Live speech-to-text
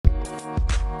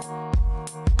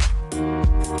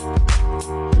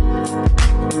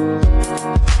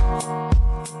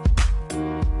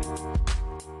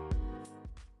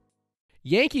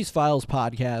Yankees Files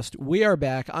podcast. We are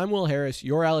back. I'm Will Harris.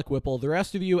 You're Alec Whipple. The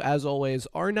rest of you, as always,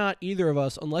 are not either of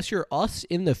us unless you're us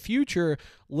in the future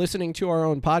listening to our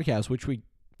own podcast, which we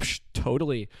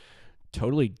totally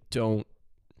don't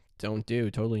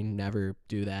do. Totally never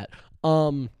do that.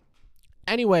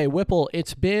 Anyway, Whipple,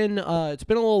 it's been a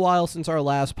little while since our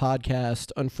last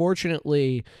podcast.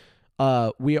 Unfortunately,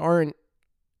 we aren't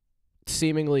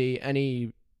seemingly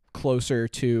any closer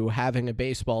to having a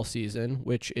baseball season,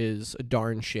 which is a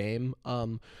darn shame.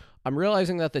 I'm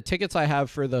realizing that the tickets I have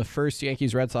for the first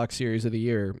Yankees-Red Sox series of the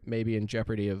year may be in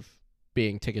jeopardy of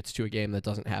being tickets to a game that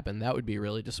doesn't happen. That would be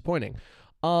really disappointing.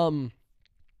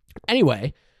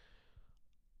 Anyway,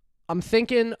 I'm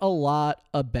thinking a lot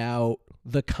about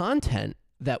the content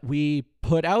that we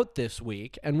put out this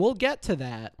week, and we'll get to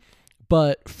that.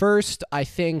 But first, I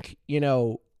think,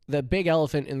 the big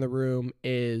elephant in the room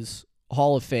is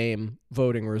Hall of Fame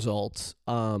voting results.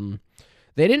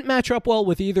 They didn't match up well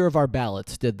with either of our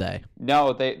ballots, did they?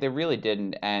 No, they really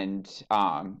didn't, and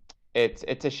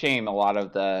it's a shame. A lot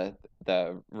of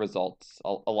the results,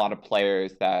 a lot of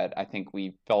players that I think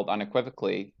we felt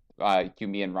unequivocally, you,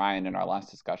 me, and Ryan in our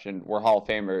last discussion, were Hall of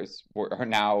Famers, are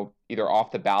now either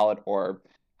off the ballot or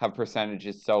have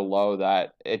percentages so low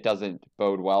that it doesn't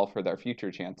bode well for their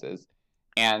future chances.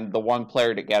 And the one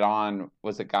player to get on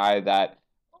was a guy that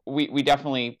we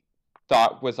definitely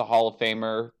thought was a Hall of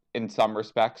Famer in some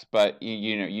respects, but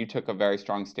you took a very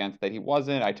strong stance that he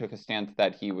wasn't. I took a stance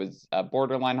that he was a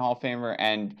borderline Hall of Famer,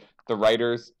 and the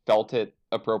writers felt it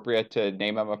appropriate to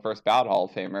name him a first ballot Hall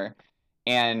of Famer.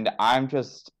 And I'm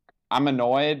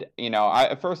annoyed.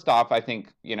 First off, I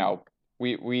think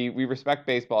we respect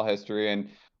baseball history, and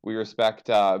we respect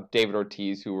David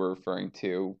Ortiz, who we're referring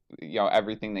to.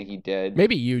 Everything that he did.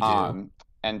 Maybe you do.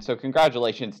 And so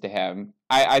congratulations to him.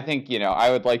 I think, I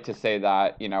would like to say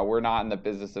that, we're not in the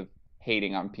business of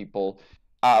hating on people.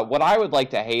 What I would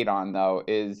like to hate on, though,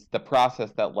 is the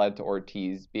process that led to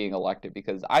Ortiz being elected,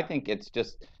 because I think it's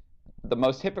just the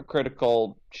most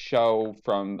hypocritical show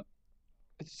from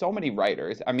so many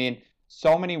writers. I mean,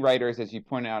 so many writers, as you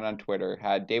pointed out on Twitter,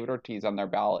 had David Ortiz on their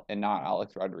ballot and not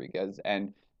Alex Rodriguez.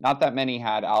 And not that many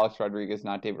had Alex Rodriguez,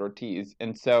 not David Ortiz.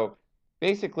 And so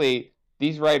basically,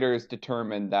 these writers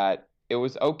determined that it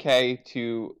was okay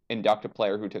to induct a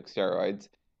player who took steroids.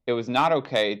 It was not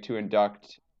okay to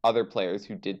induct other players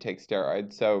who did take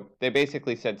steroids. So they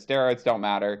basically said steroids don't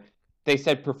matter. They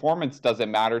said performance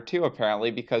doesn't matter too, apparently,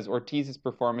 because Ortiz's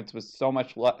performance was so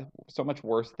much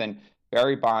worse than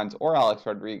Barry Bonds or Alex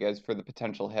Rodriguez for the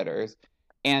potential hitters.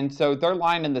 And so their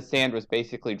line in the sand was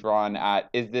basically drawn at,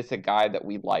 is this a guy that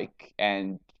we like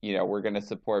and we're going to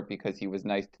support because he was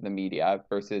nice to the media,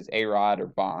 versus A-Rod or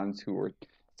Bonds, who were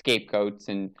scapegoats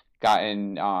and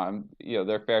gotten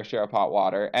their fair share of hot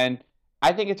water. And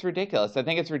I think it's ridiculous. I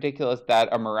think it's ridiculous that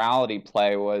a morality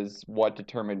play was what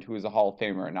determined who is a Hall of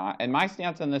Famer or not. And my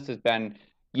stance on this has been,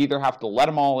 you either have to let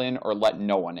them all in or let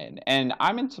no one in. And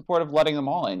I'm in support of letting them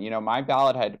all in. My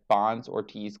ballot had Bonds,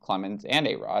 Ortiz, Clemens, and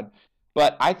A-Rod.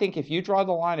 But I think if you draw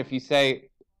the line, if you say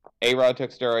A-Rod took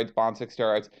steroids, Bonds took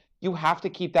steroids, you have to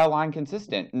keep that line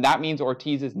consistent. And that means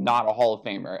Ortiz is not a Hall of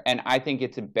Famer. And I think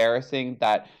it's embarrassing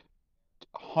that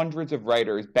hundreds of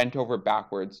writers bent over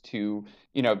backwards to,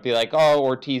 be like, oh,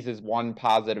 Ortiz's one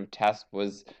positive test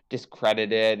was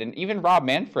discredited. And even Rob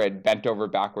Manfred bent over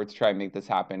backwards to try and make this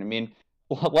happen. I mean,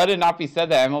 let it not be said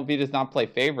that MLB does not play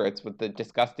favorites with the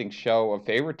disgusting show of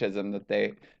favoritism that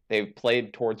they've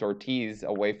played towards Ortiz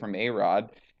away from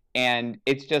A-Rod. And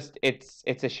it's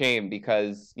a shame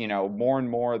because, more and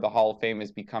more the Hall of Fame is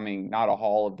becoming not a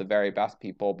hall of the very best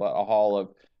people, but a hall of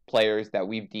players that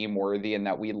we've deemed worthy and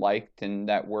that we liked and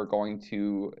that we're going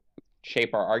to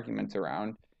shape our arguments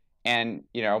around. And,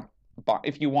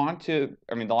 if you want to,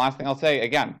 the last thing I'll say,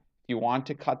 again, if you want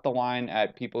to cut the line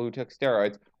at people who took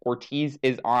steroids, Ortiz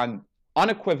is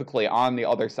unequivocally on the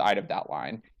other side of that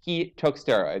line. He took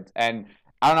steroids, and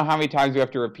I don't know how many times we have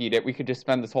to repeat it. We could just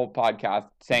spend this whole podcast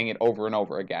saying it over and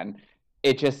over again.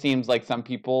 It just seems like some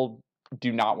people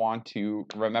do not want to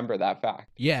remember that fact.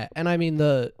 Yeah, and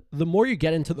the more you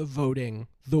get into the voting,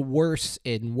 the worse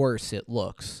and worse it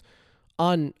looks.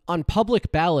 On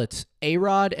public ballots,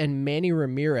 A-Rod and Manny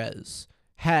Ramirez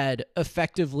had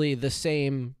effectively the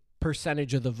same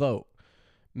percentage of the vote.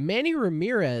 Manny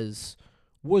Ramirez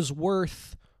was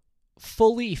worth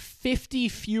fully 50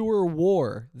 fewer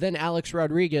WAR than Alex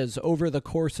Rodriguez over the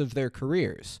course of their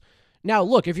careers. Now,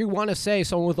 look, if you want to say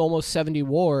someone with almost 70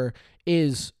 WAR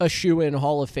is a shoo-in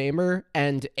Hall of Famer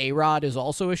and A-Rod is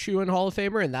also a shoo-in Hall of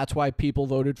Famer, and that's why people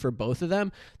voted for both of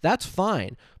them, that's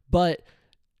fine. But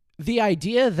the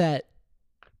idea that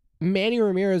Manny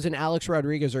Ramirez and Alex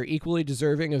Rodriguez are equally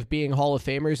deserving of being Hall of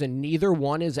Famers, and neither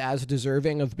one is as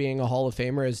deserving of being a Hall of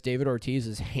Famer as David Ortiz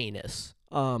is heinous.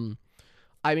 I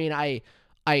mean, I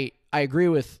agree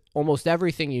with almost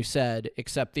everything you said,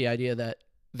 except the idea that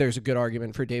there's a good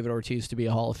argument for David Ortiz to be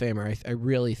a Hall of Famer. I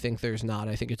really think there's not.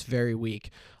 I think it's very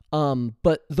weak.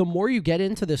 But the more you get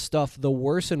into this stuff, the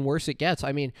worse and worse it gets.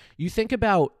 I mean, you think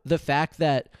about the fact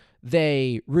that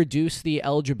they reduced the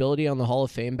eligibility on the Hall of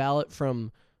Fame ballot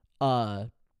from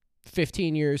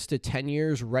 15 years to 10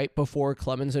 years right before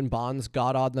Clemens and Bonds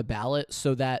got on the ballot,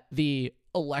 so that the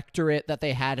electorate that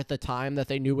they had at the time that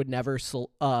they knew would never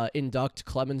induct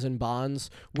Clemens and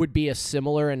Bonds would be a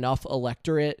similar enough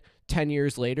electorate 10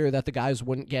 years later that the guys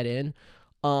wouldn't get in.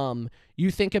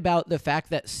 You think about the fact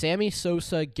that Sammy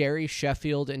Sosa, Gary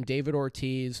Sheffield, and David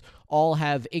Ortiz all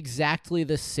have exactly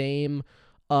the same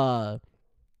kind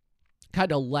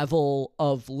of level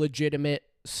of legitimate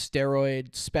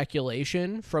steroid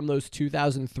speculation from those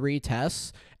 2003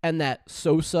 tests, and that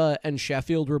Sosa and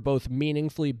Sheffield were both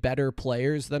meaningfully better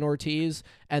players than Ortiz,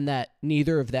 and that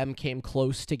neither of them came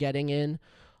close to getting in.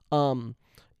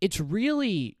 It's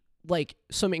really like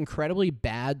some incredibly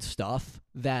bad stuff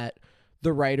that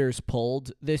the writers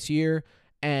pulled this year.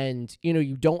 And, you know,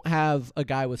 you don't have a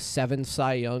guy with 7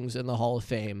 Cy Youngs in the Hall of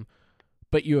Fame,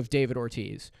 but you have David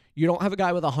Ortiz. You don't have a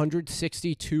guy with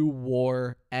 162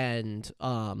 WAR and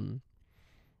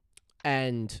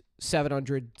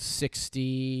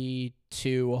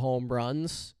 762 home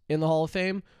runs in the Hall of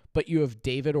Fame, but you have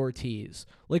David Ortiz.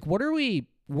 Like, what are we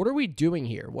doing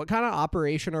here? What kind of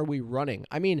operation are we running?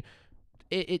 I mean,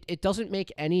 it doesn't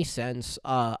make any sense.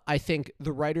 I think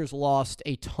the writers lost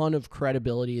a ton of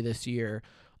credibility this year.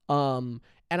 And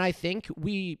I think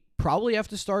we probably have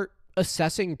to start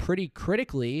assessing pretty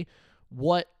critically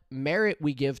what merit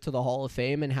we give to the Hall of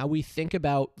Fame and how we think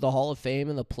about the Hall of Fame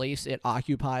and the place it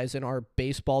occupies in our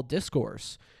baseball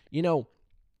discourse. You know,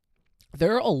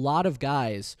 there are a lot of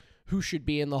guys who should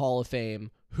be in the Hall of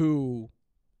Fame who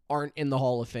aren't in the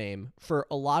Hall of Fame for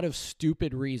a lot of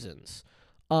stupid reasons.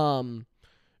 You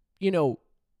know,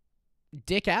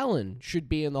 Dick Allen should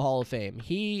be in the Hall of Fame.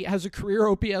 He has a career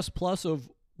OPS plus of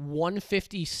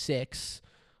 156,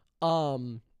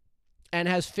 and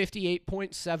has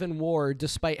 58.7 WAR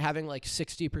despite having like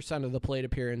 60% of the plate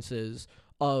appearances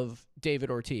of David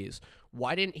Ortiz.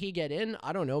 Why didn't he get in?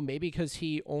 I don't know. Maybe because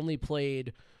he only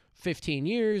played 15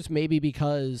 years, maybe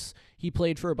because he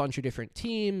played for a bunch of different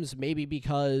teams, maybe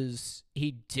because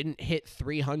he didn't hit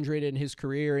 300 in his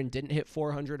career and didn't hit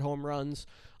 400 home runs.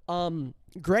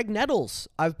 Greg Nettles,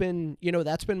 that's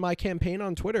been my campaign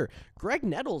on Twitter. Greg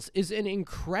Nettles is an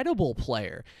incredible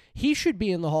player. He should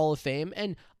be in the Hall of Fame,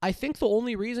 and I think the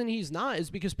only reason he's not is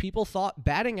because people thought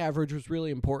batting average was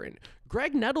really important.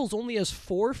 Greg Nettles only has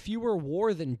 4 fewer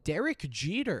WAR than Derek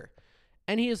Jeter,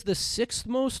 and he has the 6th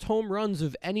most home runs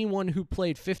of anyone who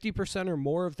played 50% or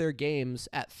more of their games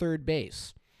at third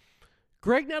base.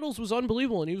 Greg Nettles was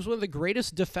unbelievable, and he was one of the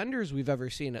greatest defenders we've ever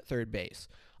seen at third base.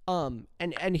 And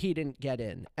he didn't get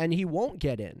in, and he won't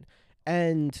get in.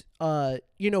 And,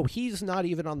 he's not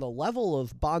even on the level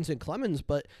of Bonds and Clemens,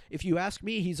 but if you ask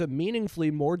me, he's a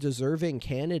meaningfully more deserving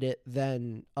candidate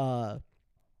than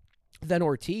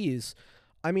Ortiz.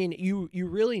 I mean, you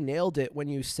really nailed it when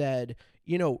you said,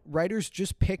 writers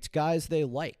just picked guys they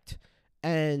liked,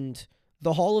 and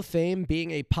the Hall of Fame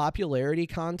being a popularity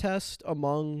contest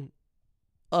among,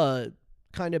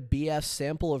 kind of BS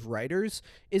sample of writers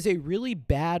is a really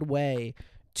bad way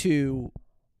to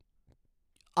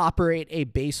operate a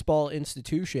baseball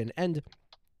institution. And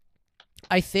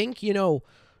I think,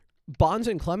 Bonds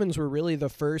and Clemens were really the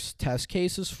first test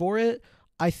cases for it.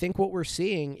 I think what we're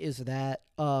seeing is that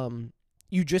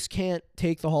you just can't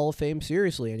take the Hall of Fame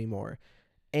seriously anymore.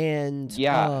 And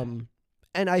and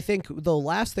I think the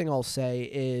last thing I'll say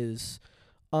is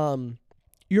you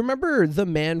remember the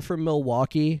man from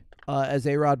Milwaukee, as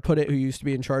A-Rod put it, who used to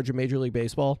be in charge of Major League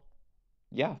Baseball?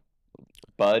 Yeah.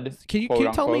 Bud. Can you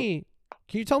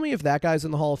tell me if that guy's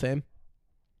in the Hall of Fame?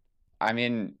 I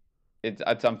mean,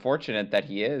 it's unfortunate that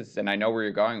he is, and I know where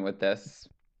you're going with this.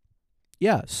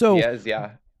 Yeah, so he is,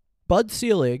 yeah. Bud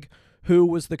Selig, who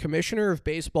was the commissioner of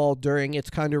baseball during its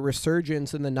kind of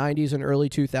resurgence in the 90s and early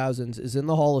 2000s, is in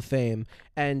the Hall of Fame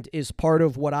and is part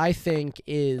of what I think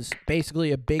is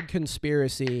basically a big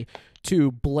conspiracy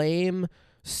to blame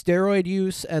steroid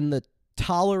use and the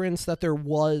tolerance that there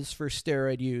was for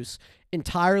steroid use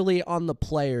entirely on the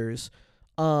players.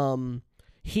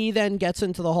 He then gets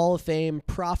into the Hall of Fame,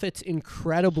 profits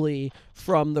incredibly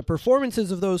from the performances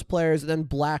of those players, then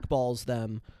blackballs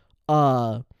them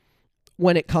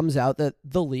when it comes out that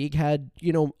the league had,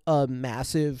 a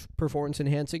massive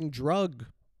performance-enhancing drug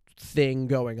thing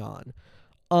going on.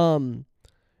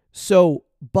 So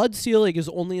Bud Selig is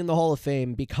only in the Hall of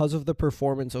Fame because of the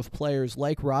performance of players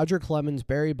like Roger Clemens,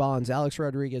 Barry Bonds, Alex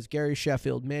Rodriguez, Gary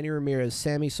Sheffield, Manny Ramirez,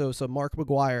 Sammy Sosa, Mark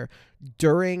McGwire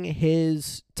during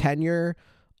his tenure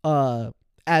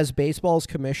as baseball's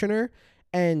commissioner.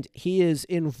 And he is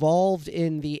involved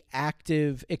in the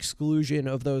active exclusion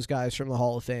of those guys from the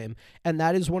Hall of Fame. And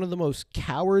that is one of the most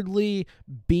cowardly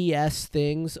BS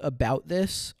things about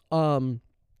this. And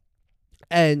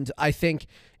I think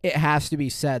it has to be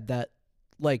said that,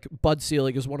 like, Bud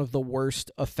Selig is one of the worst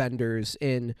offenders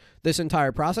in this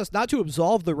entire process. Not to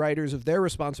absolve the writers of their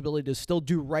responsibility to still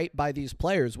do right by these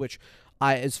players, which,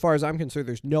 as far as I'm concerned,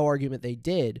 there's no argument they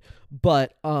did.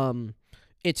 But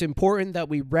it's important that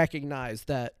we recognize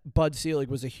that Bud Selig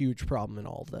was a huge problem in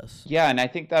all of this. Yeah, and I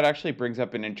think that actually brings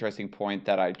up an interesting point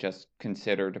that I just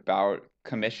considered about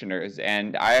commissioners.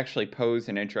 And I actually pose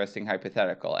an interesting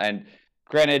hypothetical. And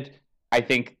granted, I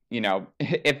think,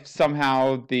 if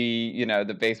somehow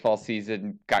the baseball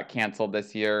season got canceled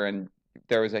this year and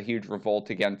there was a huge revolt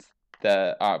against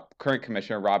the current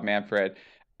commissioner, Rob Manfred,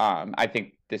 I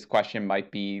think this question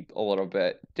might be a little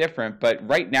bit different. But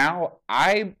right now,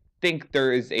 I think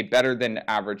there is a better than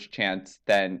average chance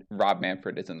that Rob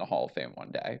Manfred is in the Hall of Fame one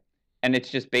day. And it's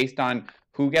just based on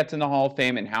who gets in the Hall of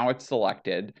Fame and how it's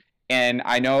selected. And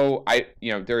I know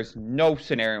there's no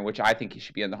scenario in which I think he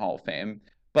should be in the Hall of Fame,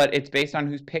 but it's based on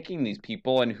who's picking these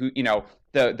people and who,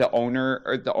 the owner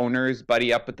or the owners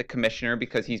buddy up with the commissioner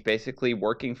because he's basically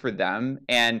working for them.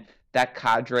 And that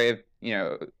cadre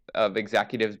of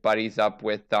executives buddies up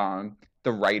with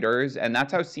the writers, and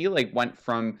that's how Selig went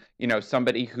from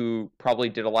somebody who probably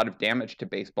did a lot of damage to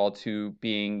baseball to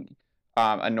being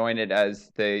anointed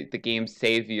as the game's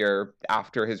savior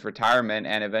after his retirement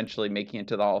and eventually making it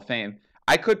to the Hall of Fame.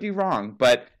 I could be wrong,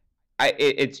 but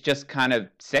it's just kind of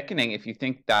sickening if you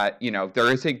think that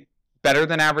there is a better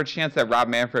than average chance that Rob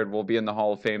Manfred will be in the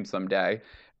Hall of Fame someday,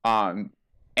 and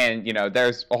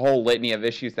there's a whole litany of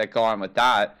issues that go on with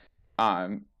that.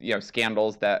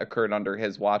 Scandals that occurred under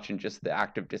his watch and just the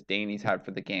active disdain he's had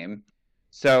for the game.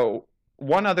 So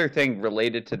one other thing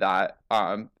related to that,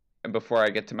 and before I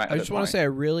get to I just want to say I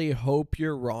really hope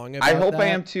you're wrong about I hope that. I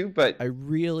am too, but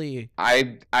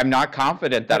I'm not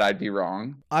confident that I'd be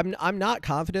wrong. I'm not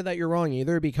confident that you're wrong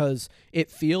either, because it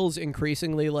feels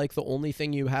increasingly like the only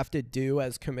thing you have to do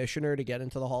as commissioner to get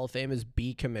into the Hall of Fame is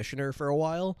be commissioner for a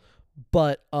while.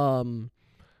 But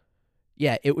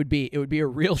yeah, it would be a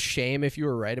real shame if you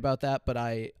were right about that, but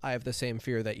I have the same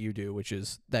fear that you do, which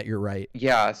is that you're right.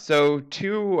 Yeah, so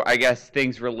two, I guess,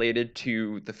 things related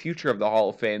to the future of the Hall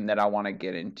of Fame that I want to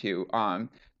get into.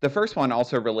 The first one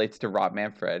also relates to Rob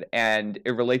Manfred, and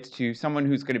it relates to someone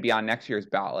who's going to be on next year's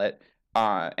ballot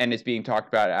and is being talked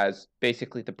about as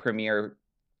basically the premier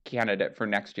candidate for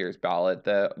next year's ballot,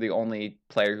 the only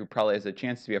player who probably has a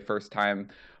chance to be a first-time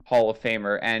Hall of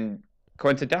Famer. And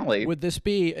coincidentally, would this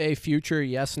be a future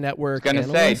Yes Network analyst?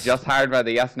 I was going to say, just hired by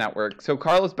the Yes Network. So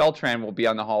Carlos Beltran will be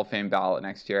on the Hall of Fame ballot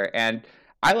next year. And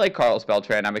I like Carlos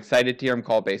Beltran. I'm excited to hear him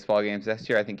call baseball games next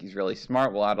year. I think he's really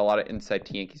smart. We'll add a lot of insight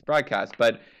to Yankees broadcast.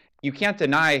 But you can't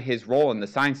deny his role in the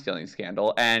sign stealing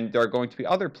scandal. And there are going to be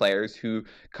other players who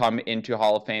come into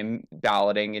Hall of Fame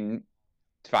balloting in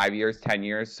 5 years, 10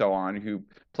 years, so on, who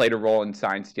played a role in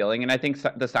sign stealing. And I think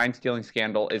the sign stealing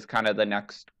scandal is kind of the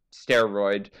next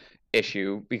steroid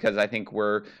issue, because I think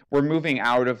we're moving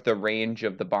out of the range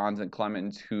of the Bonds and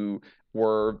Clemens who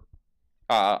were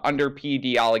under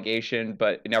PED allegation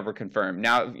but never confirmed.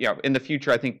 Now, in the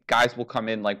future, I think guys will come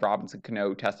in like Robinson Cano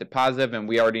who tested positive, and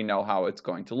we already know how it's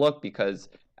going to look because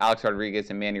Alex Rodriguez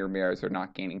and Manny Ramirez are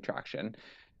not gaining traction.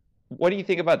 What do you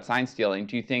think about sign stealing?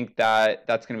 Do you think that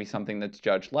that's going to be something that's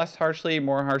judged less harshly,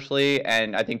 more harshly?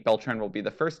 And I think Beltran will be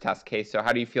the first test case. So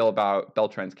how do you feel about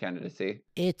Beltran's candidacy?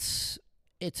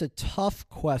 It's a tough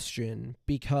question,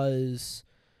 because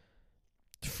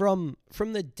from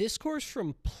the discourse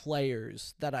from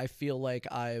players that I feel like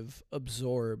I've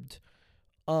absorbed,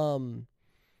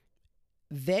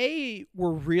 they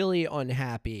were really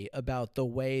unhappy about the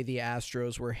way the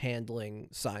Astros were handling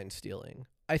sign stealing.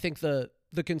 I think the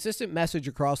consistent message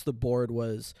across the board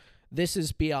was, this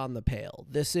is beyond the pale.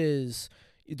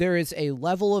 There is a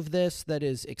level of this that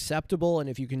is acceptable, and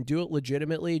if you can do it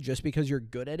legitimately just because you're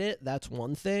good at it, that's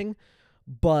one thing,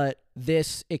 but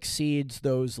this exceeds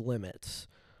those limits.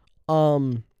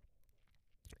 And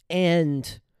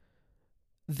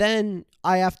then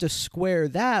I have to square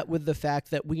that with the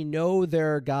fact that we know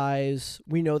there are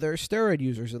steroid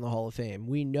users in the Hall of Fame.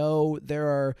 We know there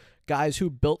are guys who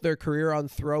built their career on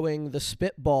throwing the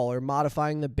spitball or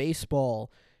modifying the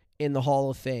baseball in the Hall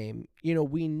of Fame. You know,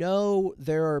 we know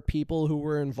there are people who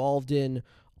were involved in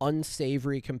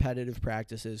unsavory competitive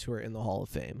practices who are in the Hall of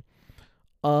Fame.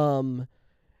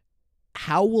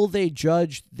 How will they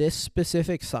judge this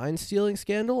specific sign stealing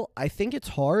scandal? I think it's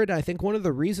hard. I think one of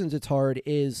the reasons it's hard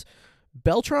is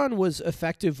Beltran was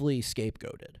effectively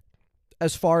scapegoated,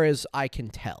 as far as I can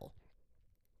tell.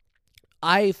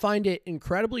 I find it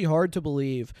incredibly hard to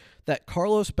believe that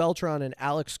Carlos Beltran and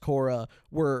Alex Cora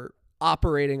were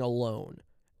operating alone,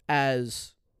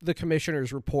 as the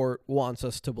commissioner's report wants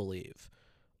us to believe.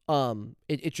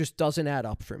 It just doesn't add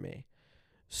up for me.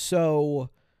 So,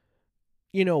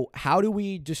 you know, how do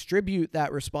we distribute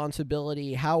that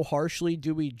responsibility? How harshly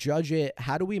do we judge it?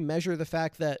 How do we measure the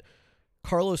fact that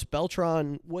Carlos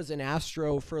Beltran was an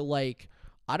Astro for like,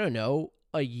 I don't know,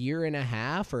 a year and a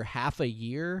half or half a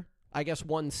year? I guess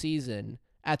one season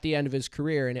at the end of his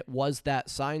career, and it was that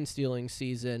sign stealing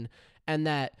season, and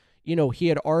that, you know, he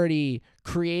had already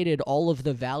created all of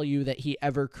the value that he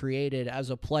ever created as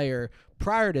a player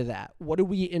prior to that. What do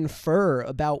we infer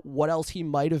about what else he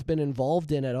might have been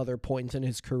involved in at other points in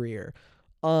his career?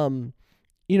 You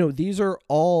know, these are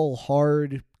all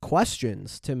hard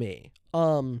questions to me.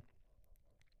 And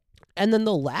then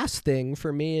the last thing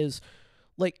for me is,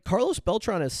 like, Carlos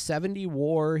Beltran has 70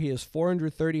 WAR. He has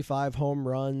 435 home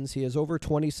runs. He has over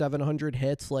 2,700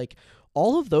 hits. Like,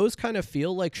 all of those kind of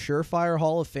feel like surefire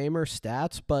Hall of Famer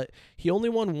stats, but he only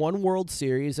won one World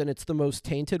Series, and it's the most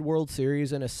tainted World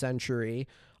Series in a century.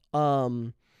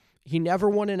 He never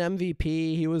won an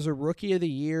MVP. He was a Rookie of the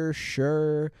Year,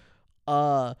 sure.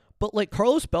 But, like,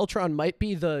 Carlos Beltran might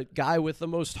be the guy with the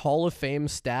most Hall of Fame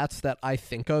stats that I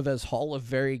think of as Hall of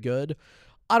Very Good.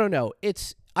 I don't know.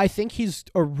 I think he's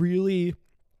a really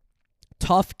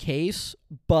tough case,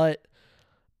 but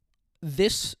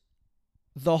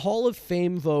the Hall of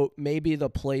Fame vote may be the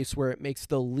place where it makes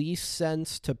the least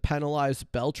sense to penalize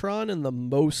Beltran and the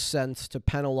most sense to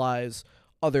penalize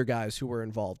other guys who were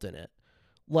involved in it.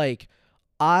 Like,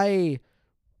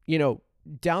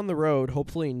 down the road,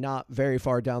 hopefully not very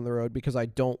far down the road, because I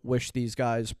don't wish these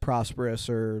guys prosperous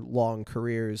or long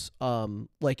careers.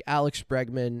 Like Alex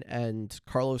Bregman and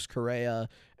Carlos Correa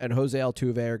and Jose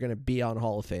Altuve are going to be on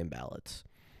Hall of Fame ballots.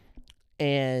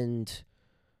 And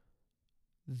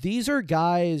these are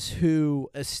guys who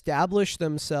established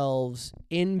themselves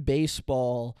in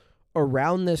baseball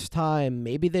around this time.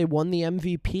 Maybe they won the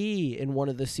MVP in one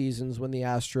of the seasons when the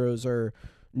Astros are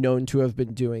known to have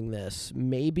been doing this.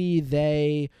 Maybe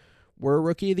they were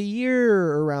Rookie of the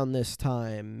Year around this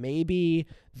time. Maybe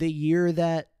the year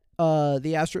that the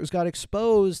Astros got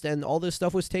exposed and all this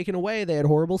stuff was taken away, they had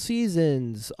horrible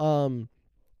seasons. I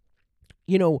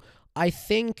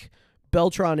think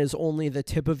Beltran is only the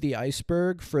tip of the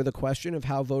iceberg for the question of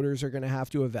how voters are going to have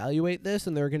to evaluate this,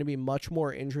 and there are going to be much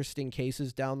more interesting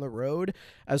cases down the road.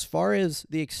 As far as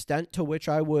the extent to which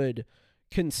I would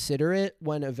consider it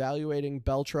when evaluating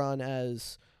Beltran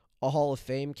as a Hall of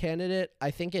Fame candidate, I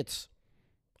think it's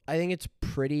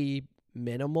pretty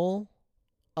minimal.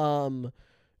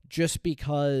 Just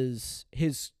because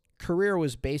his career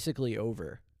was basically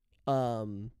over.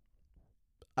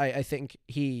 I think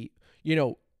he,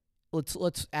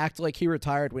 let's act like he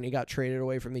retired when he got traded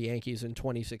away from the Yankees in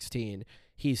 2016.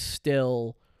 He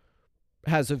still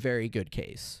has a very good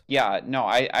case. Yeah, no,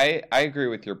 I agree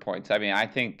with your points. I mean, I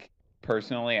think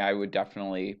personally, I would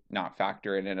definitely not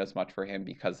factor it in as much for him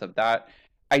because of that.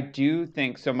 I do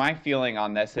think, so my feeling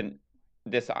on this, and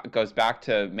this goes back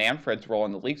to Manfred's role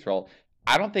and the league's role,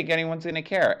 I don't think anyone's going to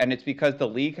care. And it's because the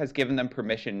league has given them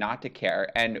permission not to care.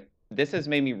 And this has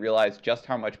made me realize just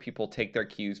how much people take their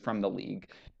cues from the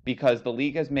league, because the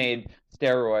league has made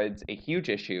steroids a huge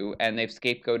issue, and they've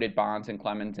scapegoated Bonds and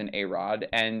Clemens and A-Rod,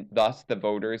 and thus the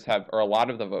voters have, or a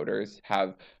lot of the voters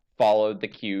have followed the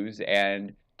cues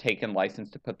and taken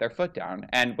license to put their foot down.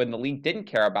 And when the league didn't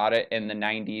care about it in the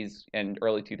 90s and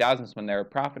early 2000s when they were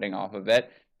profiting off of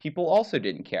it, people also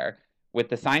didn't care. With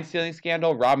the sign stealing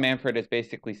scandal, Rob Manfred has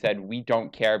basically said, we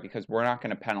don't care because we're not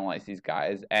going to penalize these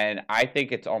guys. And I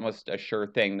think it's almost a sure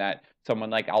thing that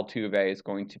someone like Altuve is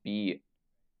going to be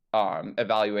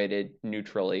evaluated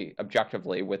neutrally,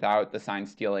 objectively, without the sign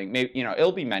stealing. Maybe,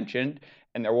 it'll be mentioned,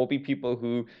 and there will be people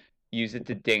who use it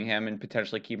to ding him and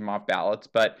potentially keep him off ballots,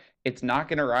 but it's not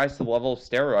going to rise to the level of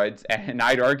steroids. And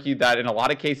I'd argue that in a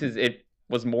lot of cases, it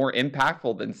was more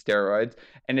impactful than steroids.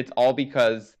 And it's all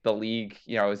because the league,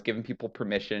 has given people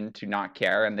permission to not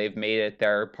care. And they've made it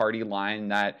their party line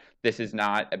that this is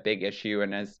not a big issue.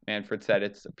 And as Manfred said,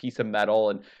 it's a piece of metal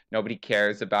and nobody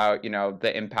cares about,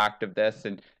 the impact of this.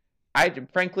 And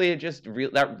frankly, it just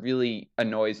that really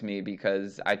annoys me,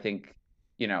 because I think,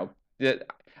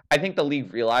 I think the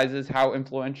league realizes how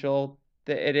influential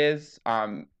it is,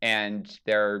 and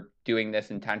they're doing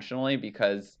this intentionally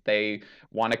because they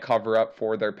want to cover up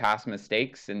for their past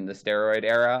mistakes in the steroid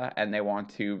era, and they want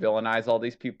to villainize all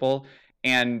these people.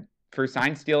 And for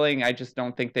sign stealing, I just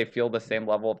don't think they feel the same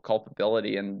level of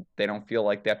culpability, and they don't feel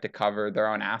like they have to cover their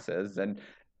own asses, and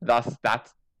thus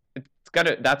that's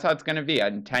how it's gonna be.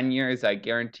 In 10 years, I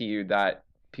guarantee you that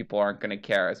people aren't gonna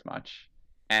care as much.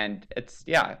 And it's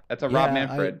a Rob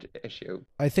Manfred issue.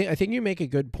 I think you make a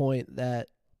good point that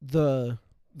the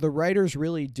writers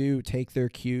really do take their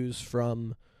cues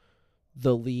from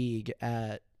the league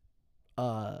at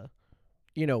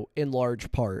in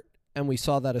large part, and we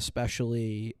saw that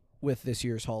especially with this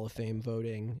year's Hall of Fame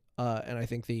voting. And I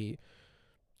think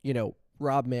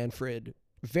Rob Manfred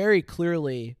very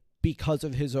clearly, because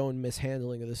of his own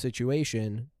mishandling of the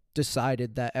situation,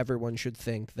 decided that everyone should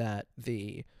think that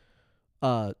the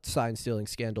sign stealing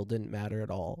scandal didn't matter at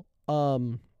all.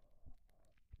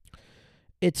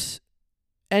 It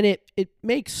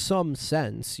makes some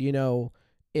sense,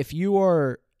 if you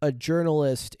are a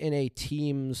journalist in a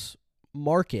team's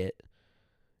market,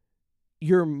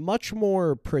 you're much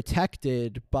more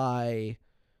protected by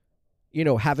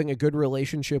having a good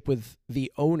relationship with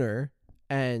the owner,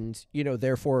 and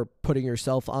therefore putting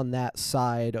yourself on that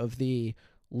side of the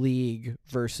league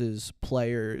versus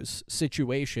players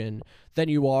situation than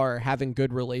you are having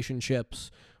good relationships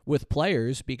with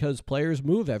players, because players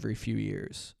move every few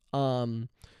years.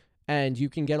 And you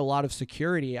can get a lot of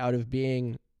security out of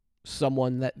being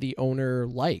someone that the owner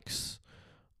likes.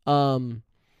 And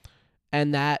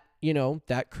that,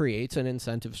 that creates an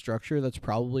incentive structure that's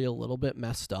probably a little bit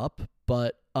messed up,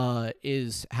 but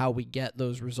is how we get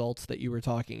those results that you were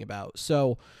talking about.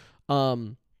 So,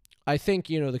 I think,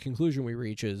 the conclusion we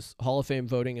reach is Hall of Fame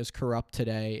voting is corrupt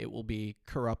today. It will be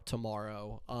corrupt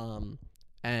tomorrow.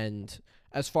 And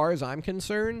as far as I'm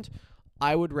concerned,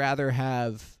 I would rather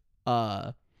have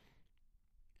a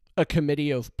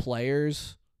committee of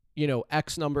players,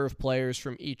 X number of players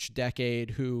from each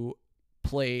decade who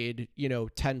played,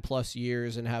 10 plus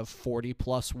years and have 40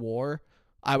 plus WAR.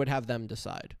 I would have them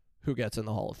decide who gets in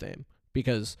the Hall of Fame,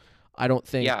 because I don't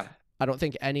think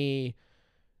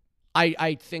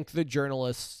I think the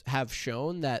journalists have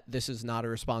shown that this is not a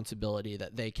responsibility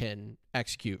that they can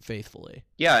execute faithfully.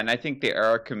 Yeah, and I think the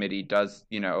era committee does,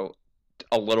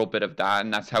 a little bit of that,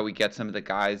 and that's how we get some of the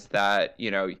guys that,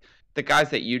 the guys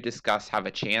that you discuss have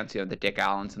a chance, the Dick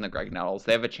Allens and the Greg Nettles.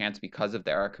 They have a chance because of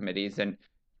the era committees, and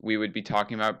we would be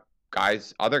talking about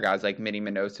other guys like Minnie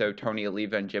Minoso, Tony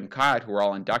Oliva, and Jim Kaat, who were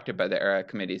all inducted by the era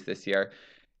committees this year.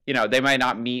 They might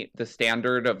not meet the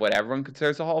standard of what everyone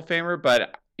considers a Hall of Famer,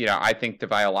 but I think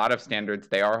by a lot of standards,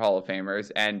 they are Hall of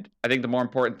Famers. And I think the more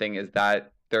important thing is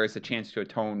that there is a chance to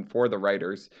atone for the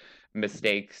writers'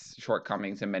 mistakes,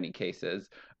 shortcomings in many cases.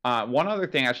 One other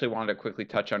thing I actually wanted to quickly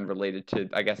touch on related to,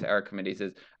 I guess, era committees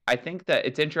is I think that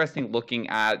it's interesting looking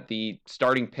at the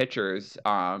starting pitchers who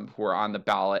are on the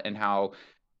ballot, and how,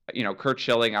 Curt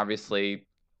Schilling obviously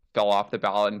fell off the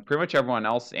ballot, and pretty much everyone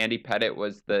else. Andy Pettitte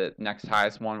was the next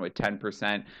highest one with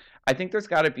 10%. I think there's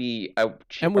got to be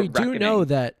and we do know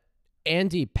that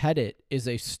Andy Pettitte is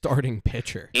a starting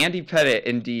pitcher. Andy Pettitte,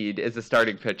 indeed, is a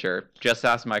starting pitcher. Just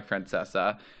ask Mike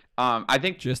Francesa. I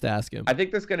think just ask him. I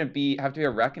think there's going to have to be a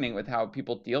reckoning with how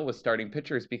people deal with starting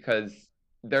pitchers, because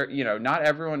they're, not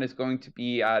everyone is going to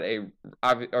be at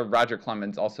Roger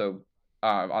Clemens also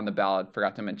on the ballot.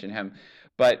 Forgot to mention him.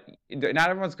 But not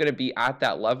everyone's going to be at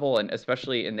that level, and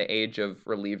especially in the age of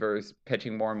relievers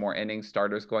pitching more and more innings,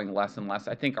 starters going less and less.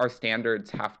 I think our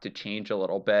standards have to change a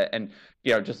little bit. And,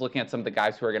 just looking at some of the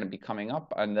guys who are going to be coming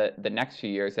up on the next few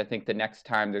years, I think the next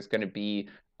time there's going to be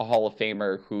a Hall of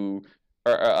Famer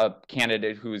or a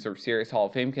candidate who's a serious Hall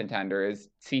of Fame contender is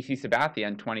CC Sabathia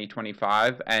in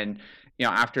 2025. And,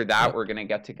 after that, we're going to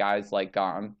get to guys like,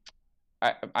 I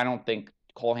don't think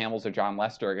Cole Hamels or John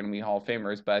Lester are going to be Hall of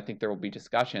Famers, but I think there will be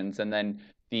discussions. And then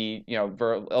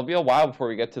it'll be a while before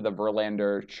we get to the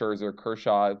Verlander, Scherzer,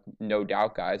 Kershaw, no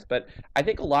doubt guys. But I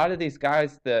think a lot of these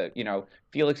guys,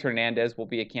 Felix Hernandez will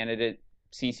be a candidate,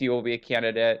 CC will be a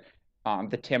candidate,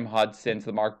 the Tim Hudsons,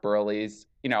 the Mark Burleys.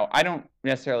 I don't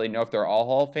necessarily know if they're all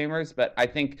Hall of Famers, but I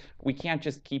think we can't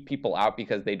just keep people out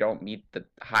because they don't meet the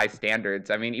high standards.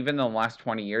 I mean, even in the last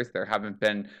 20 years, there haven't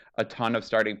been a ton of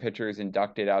starting pitchers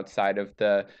inducted outside of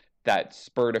that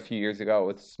spurt a few years ago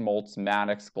with Smoltz,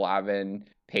 Maddox, Glavine,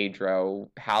 Pedro,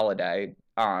 Halladay.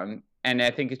 And I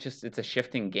think it's a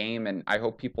shifting game, and I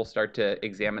hope people start to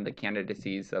examine the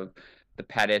candidacies of the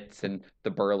Pettittes and the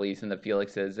Burleys and the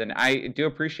Felixes. And I do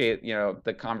appreciate,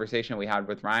 the conversation we had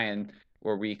with Ryan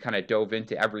where we kind of dove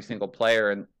into every single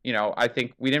player. And, I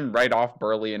think we didn't write off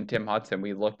Burley and Tim Hudson.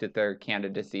 We looked at their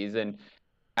candidacies, and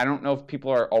I don't know if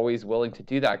people are always willing to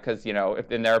do that because,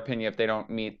 if in their opinion, if they don't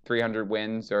meet 300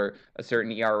 wins or a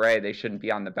certain ERA, they shouldn't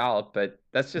be on the ballot. But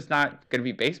that's just not going to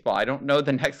be baseball. I don't know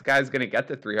the next guy's going to get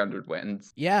to 300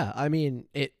 wins. Yeah, I mean,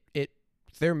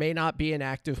 there may not be an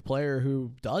active player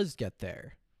who does get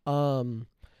there.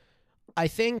 I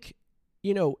think,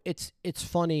 it's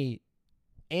funny.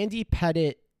 Andy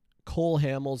Pettitte, Cole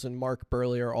Hamels, and Mark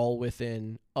Burley are all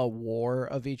within a WAR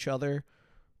of each other.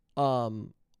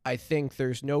 I think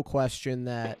there's no question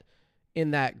that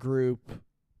in that group,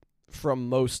 from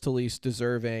most to least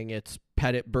deserving, it's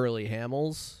Pettitte, Burley,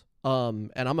 Hamels.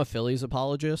 And I'm a Phillies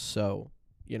apologist, so,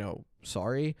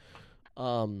 sorry.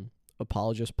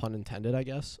 Apologist, pun intended, I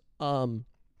guess.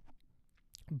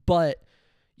 But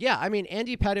yeah, I mean,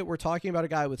 Andy Pettitte, we're talking about a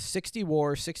guy with 60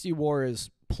 WAR. 60 WAR is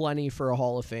plenty for a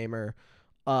Hall of Famer.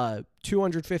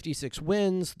 256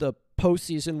 wins, the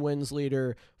postseason wins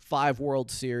leader, 5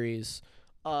 World Series.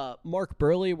 Mark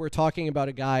Burley, we're talking about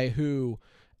a guy who,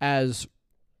 as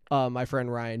my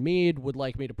friend Ryan Mead would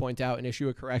like me to point out and issue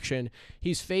a correction,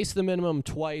 he's faced the minimum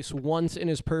twice, once in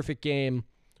his perfect game,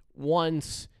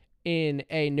 once in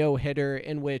a no-hitter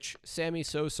in which Sammy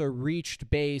Sosa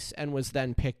reached base and was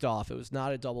then picked off. It was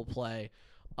not a double play.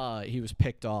 He was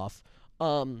picked off.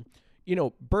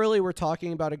 Burley, we're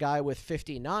talking about a guy with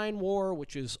 59 WAR,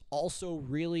 which is also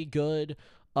really good.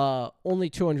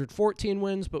 Only 214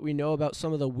 wins, but we know about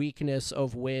some of the weakness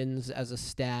of wins as a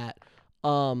stat.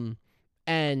 And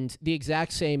the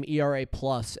exact same ERA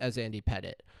plus as Andy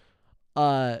Pettitte.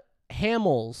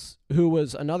 Hamels, who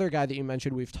was another guy that you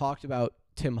mentioned, we've talked about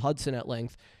Tim Hudson at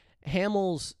length.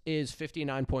 Hamels is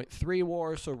 59.3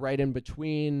 WAR, so right in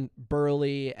between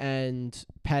Burley and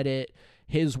Pettitte.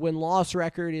 His win-loss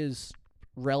record is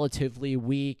relatively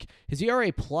weak. His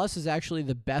ERA plus is actually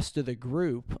the best of the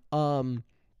group.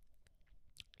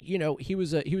 He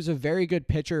was a very good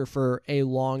pitcher for a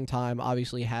long time.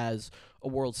 Obviously has a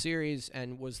World Series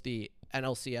and was the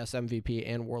NLCS MVP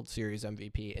and World Series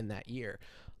MVP in that year.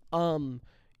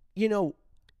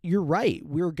 You're right.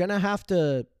 We're going to have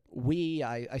to,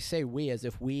 I say we as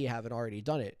if we haven't already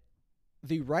done it.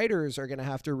 The writers are going to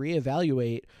have to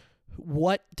reevaluate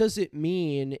what does it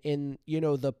mean in,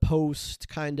 the post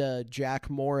kind of Jack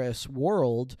Morris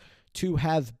world to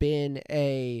have been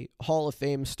a Hall of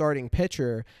Fame starting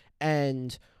pitcher.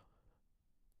 And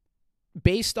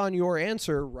based on your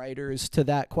answer, writers, to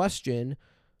that question,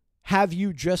 have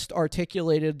you just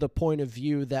articulated the point of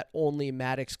view that only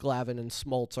Maddox, Glavine, and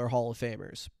Smoltz are Hall of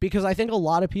Famers? Because I think a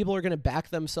lot of people are going to back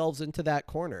themselves into that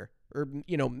corner. Or,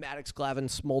 Maddox, Glavine,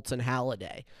 Smoltz, and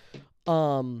Halladay.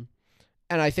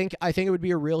 And I think it would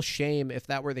be a real shame if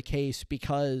that were the case,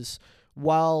 because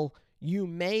while you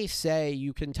may say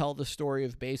you can tell the story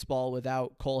of baseball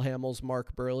without Cole Hamels,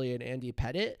 Mark Burley, and Andy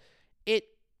Pettitte,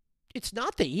 it's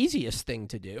not the easiest thing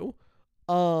to do.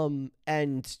 And,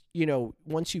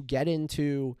 once you get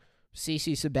into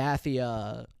CC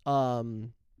Sabathia,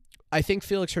 I think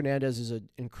Felix Hernandez is an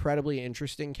incredibly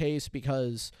interesting case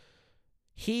because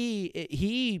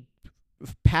he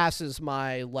passes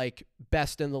my,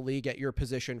 best in the league at your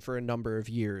position for a number of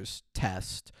years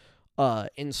test,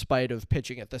 in spite of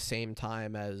pitching at the same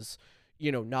time as,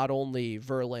 not only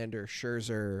Verlander,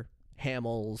 Scherzer,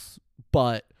 Hamels,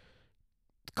 but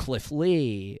Cliff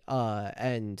Lee,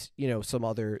 and some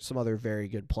other very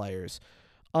good players.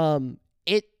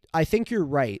 I think you're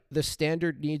right. The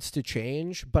standard needs to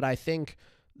change, but I think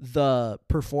the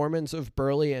performance of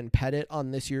Burley and Pettitte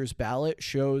on this year's ballot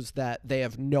shows that they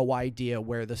have no idea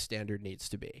where the standard needs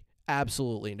to be.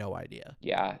 Absolutely no idea.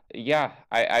 Yeah.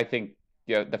 I think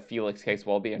the Felix case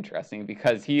will be interesting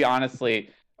because he honestly,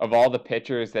 of all the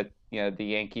pitchers that the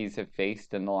Yankees have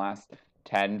faced in the last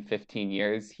 10, 15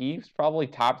 years, he's probably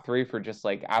top 3 for just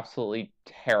absolutely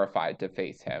terrified to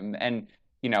face him. And,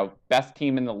 best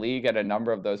team in the league at a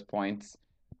number of those points,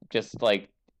 just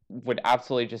would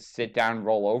absolutely just sit down,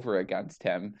 roll over against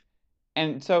him.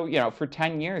 And so, for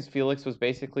 10 years, Felix was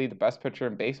basically the best pitcher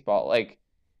in baseball.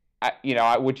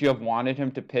 Would you have wanted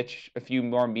him to pitch a few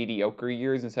more mediocre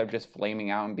years instead of just flaming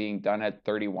out and being done at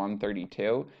 31,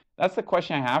 32? That's the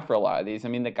question I have for a lot of these. I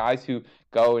mean, the guys who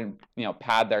go and,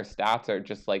 pad their stats are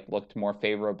just looked more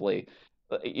favorably,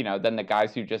 than the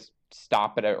guys who just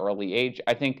stop at an early age.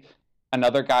 I think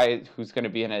another guy who's going to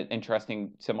be in an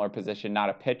interesting similar position, not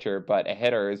a pitcher, but a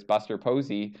hitter, is Buster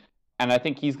Posey. And I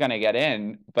think he's going to get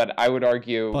in, but I would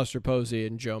argue Buster Posey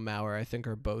and Joe Mauer, I think,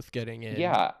 are both getting in.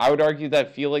 Yeah, I would argue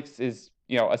that Felix is,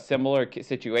 a similar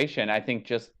situation. I think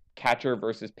just catcher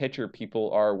versus pitcher,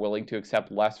 people are willing to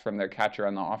accept less from their catcher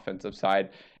on the offensive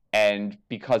side. and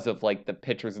because of like the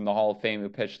pitchers in the Hall of Fame who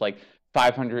pitched like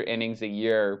 500 innings a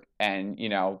year, and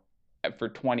for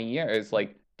 20 years,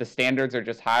 like the standards are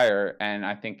just higher, and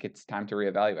I think it's time to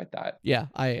reevaluate that. Yeah,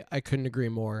 I couldn't agree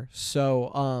more.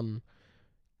 So,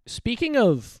 speaking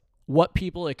of what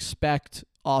people expect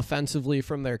offensively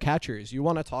from their catchers, you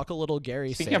want to talk a little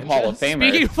Gary Speaking Sanchez? of Hall of Famers.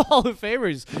 Speaking of Hall of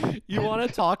Famers, you want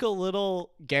to talk a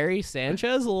little Gary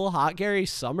Sanchez, a little hot Gary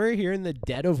summer here in the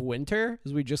dead of winter,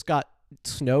 as we just got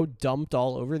snow dumped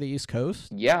all over the East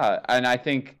Coast? Yeah, and I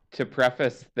think to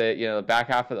preface the back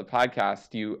half of the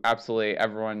podcast,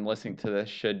 everyone listening to this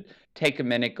should take a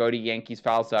minute, go to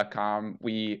yankeesfiles.com.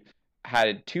 We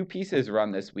had 2 pieces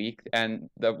run this week, and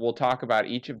we'll talk about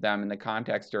each of them and the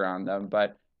context around them.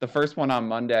 But the first one on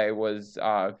Monday was,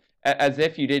 as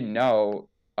if you didn't know,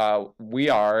 we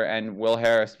are, and Will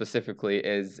Harris specifically,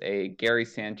 is a Gary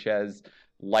Sanchez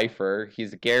lifer.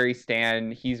 He's a Gary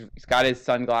stan. He's got his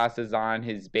sunglasses on,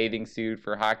 his bathing suit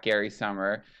for hot Gary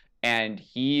summer, and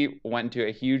he went into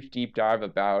a huge deep dive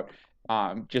about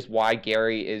just why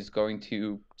Gary is going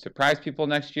to surprise people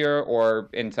next year,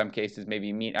 or in some cases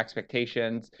maybe meet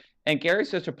expectations. And Gary's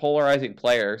such a polarizing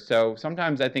player, so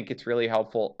sometimes I think it's really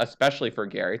helpful, especially for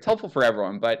Gary. It's helpful for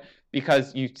everyone, but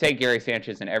because you say Gary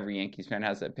Sanchez and every Yankees fan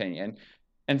has an opinion.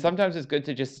 And sometimes it's good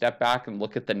to just step back and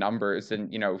look at the numbers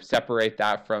and, separate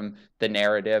that from the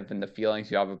narrative and the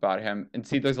feelings you have about him, and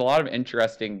see there's a lot of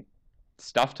interesting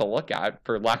stuff to look at,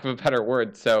 for lack of a better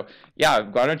word. So yeah,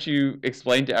 why don't you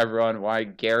explain to everyone why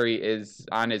Gary is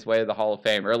on his way to the Hall of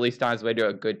Fame, or at least on his way to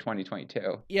a good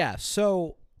 2022? Yeah,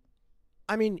 so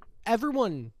I mean,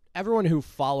 everyone who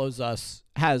follows us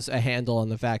has a handle on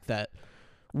the fact that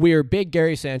we're big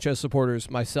Gary Sanchez supporters,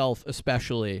 myself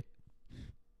especially.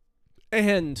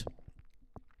 And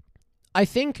I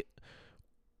think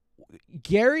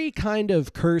Gary kind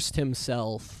of cursed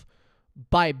himself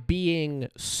by being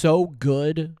so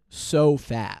good so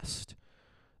fast.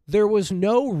 There was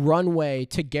no runway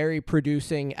to Gary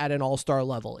producing at an all-star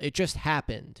level. It just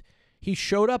happened. He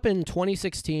showed up in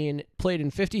 2016, played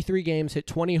in 53 games, hit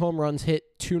 20 home runs,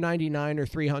 hit 299 or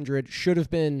 300, should have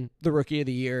been the Rookie of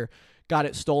the Year, got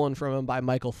it stolen from him by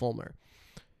Michael Fulmer.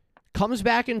 Comes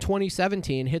back in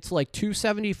 2017, hits like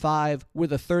 275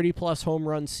 with a 30-plus home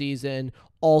run season,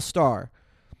 all-star.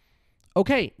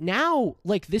 Okay, now,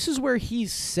 like, this is where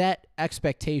he's set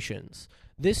expectations.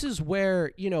 This is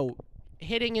where,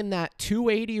 hitting in that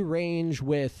 280 range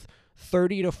with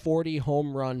 30 to 40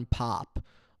 home run pop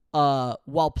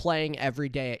while playing every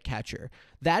day at catcher.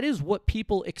 That is what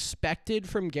people expected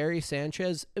from Gary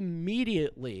Sanchez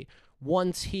immediately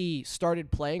once he started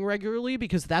playing regularly,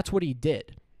 because that's what he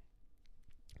did.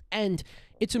 And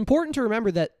it's important to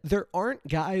remember that there aren't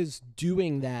guys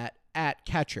doing that at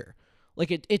catcher.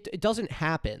 Like, it doesn't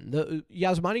happen.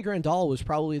 Yasmani Grandal was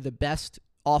probably the best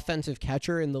offensive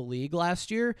catcher in the league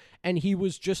last year, and he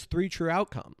was just 3 true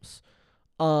outcomes.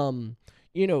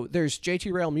 There's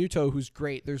JT Realmuto, who's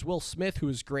great. There's Will Smith, who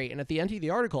is great. And at the end of the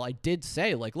article, I did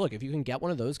say, like, look, if you can get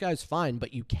one of those guys, fine,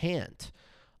 but you can't.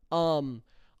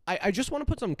 I just want to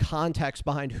put some context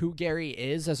behind who Gary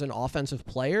is as an offensive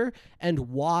player and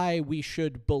why we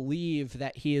should believe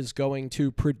that he is going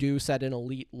to produce at an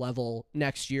elite level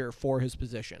next year for his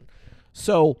position.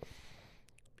 So,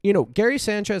 Gary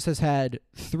Sanchez has had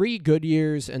 3 good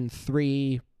years and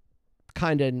 3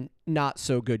 kind of not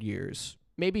so good years.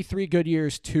 Maybe 3 good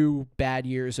years, 2 bad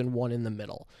years, and 1 in the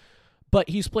middle. But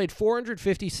he's played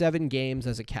 457 games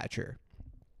as a catcher.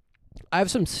 I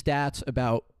have some stats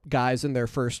about guys in their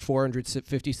first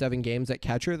 457 games at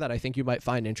catcher that I think you might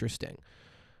find interesting.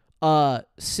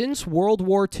 Since World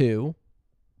War II,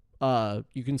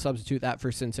 you can substitute that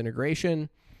for since integration,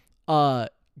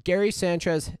 Gary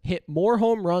Sanchez hit more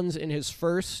home runs in his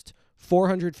first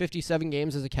 457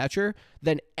 games as a catcher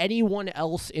than anyone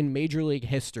else in Major League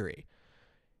history.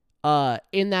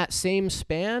 In that same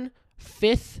span,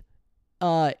 5th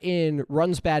in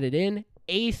runs batted in,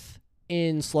 8th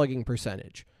in slugging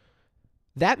percentage.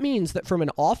 That means that from an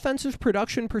offensive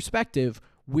production perspective,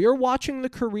 we're watching the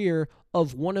career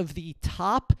of one of the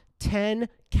top 10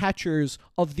 catchers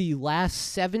of the last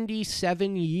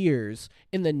 77 years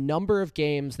in the number of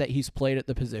games that he's played at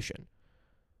the position.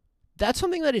 That's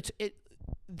something that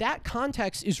that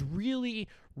context is really,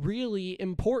 really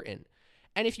important.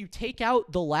 And if you take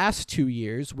out the last 2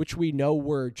 years, which we know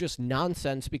were just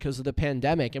nonsense because of the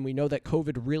pandemic, and we know that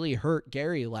COVID really hurt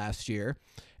Gary last year,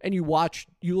 and you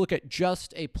look at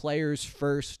just a player's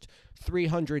first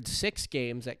 306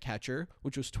 games at catcher,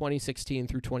 which was 2016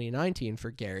 through 2019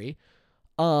 for Gary,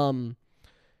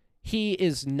 he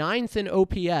is 9th in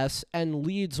OPS and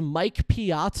leads Mike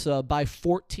Piazza by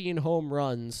 14 home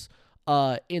runs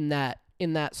in that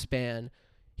in that span.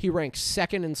 He ranks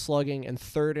second in slugging and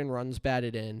third in runs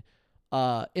batted in.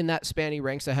 In that span, he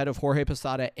ranks ahead of Jorge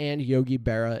Posada and Yogi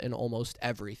Berra in almost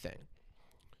everything.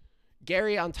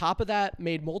 Gary, on top of that,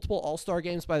 made multiple All-Star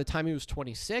games by the time he was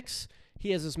 26.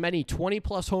 He has as many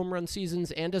 20-plus home run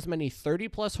seasons and as many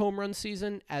 30-plus home run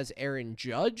seasons as Aaron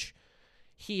Judge.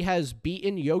 He has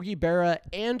beaten Yogi Berra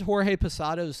and Jorge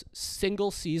Posada's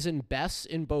single-season bests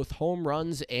in both home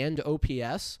runs and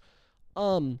OPS.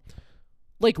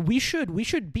 We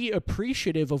should be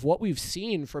appreciative of what we've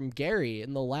seen from Gary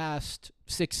in the last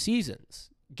 6 seasons.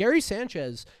 Gary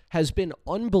Sanchez has been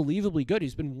unbelievably good.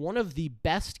 He's been one of the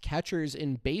best catchers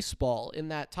in baseball in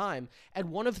that time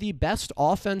and one of the best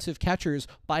offensive catchers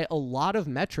by a lot of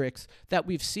metrics that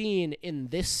we've seen in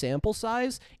this sample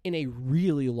size in a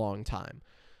really long time.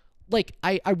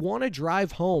 I want to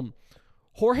drive home.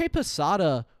 Jorge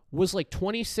Posada was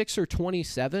 26 or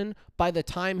 27 by the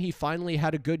time he finally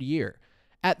had a good year.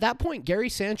 At that point, Gary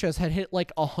Sanchez had hit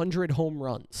 100 home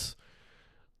runs.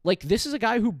 This is a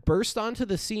guy who burst onto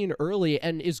the scene early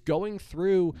and is going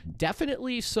through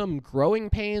definitely some growing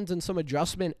pains and some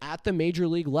adjustment at the major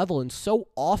league level. And so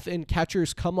often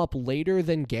catchers come up later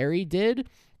than Gary did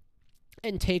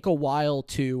and take a while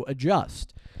to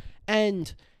adjust.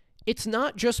 And it's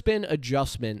not just been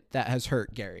adjustment that has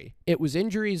hurt Gary. It was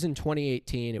injuries in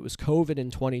 2018. It was COVID in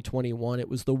 2021. It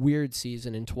was the weird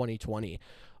season in 2020.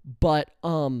 But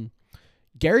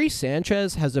Gary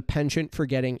Sanchez has a penchant for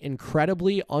getting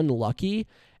incredibly unlucky,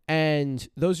 and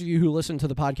those of you who listen to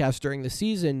the podcast during the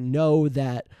season know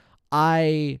that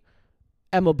I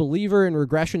am a believer in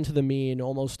regression to the mean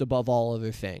almost above all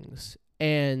other things.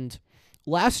 And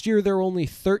last year, there were only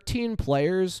 13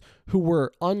 players who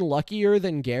were unluckier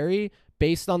than Gary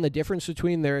based on the difference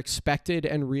between their expected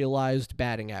and realized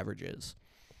batting averages.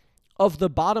 Of the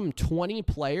bottom 20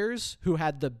 players who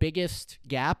had the biggest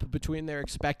gap between their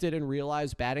expected and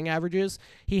realized batting averages,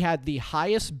 he had the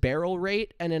highest barrel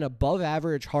rate and an above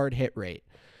average hard hit rate.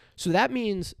 So that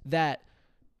means that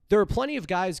there are plenty of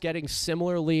guys getting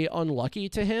similarly unlucky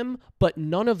to him, but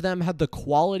none of them had the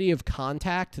quality of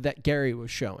contact that Gary was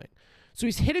showing. So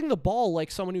he's hitting the ball like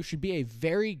someone who should be a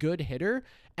very good hitter,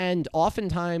 and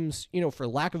oftentimes, for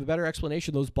lack of a better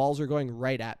explanation, those balls are going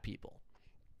right at people.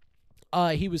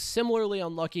 He was similarly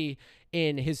unlucky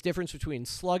in his difference between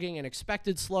slugging and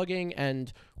expected slugging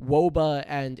and WOBA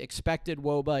and expected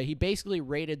WOBA. He basically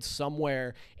rated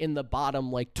somewhere in the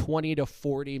bottom 20 to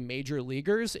 40 major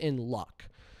leaguers in luck.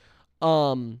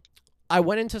 I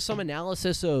went into some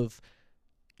analysis of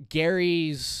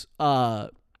Gary's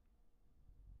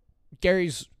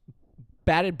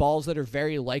batted balls that are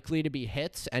very likely to be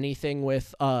hits, anything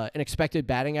with an expected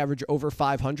batting average over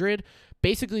 500.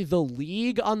 Basically, the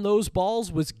league on those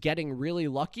balls was getting really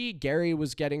lucky. Gary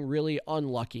was getting really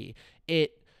unlucky.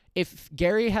 If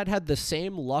Gary had the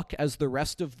same luck as the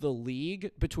rest of the league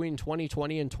between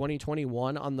 2020 and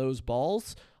 2021 on those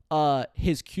balls,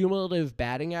 his cumulative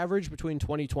batting average between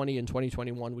 2020 and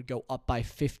 2021 would go up by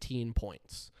 15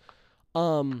 points.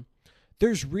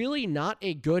 There's really not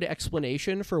a good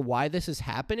explanation for why this is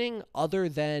happening other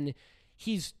than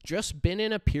he's just been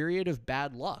in a period of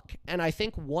bad luck. And I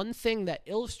think one thing that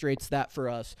illustrates that for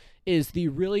us is the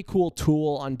really cool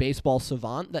tool on Baseball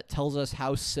Savant that tells us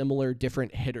how similar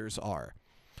different hitters are.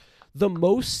 The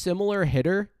most similar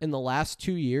hitter in the last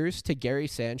 2 years to Gary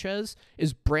Sanchez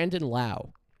is Brandon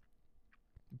Lau.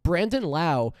 Brandon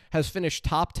Lau has finished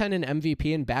top 10 in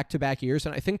MVP in back-to-back years,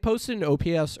 and I think posted an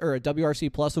OPS or a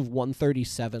WRC plus of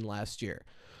 137 last year.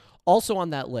 Also on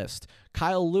that list,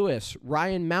 Kyle Lewis,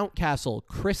 Ryan Mountcastle,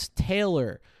 Chris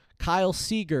Taylor, Kyle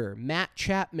Seager, Matt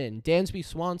Chapman, Dansby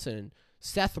Swanson,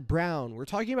 Seth Brown. We're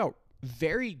talking about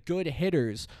very good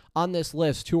hitters on this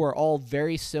list who are all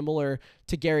very similar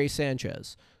to Gary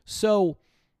Sanchez. So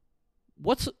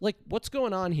what's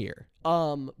going on here?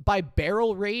 By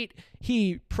barrel rate,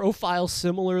 he profiles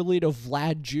similarly to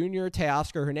Vlad Jr.,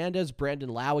 Teoscar Hernandez, Brandon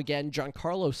Lau again,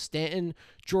 Giancarlo Stanton,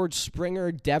 George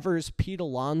Springer, Devers, Pete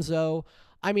Alonso.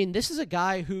 I mean, this is a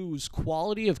guy whose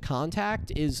quality of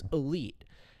contact is elite,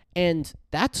 and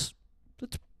that's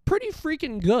pretty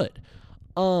freaking good.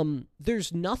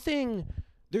 There's nothing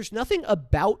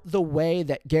about the way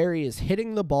that Gary is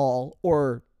hitting the ball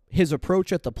or his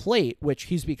approach at the plate, which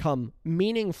he's become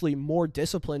meaningfully more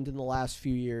disciplined in the last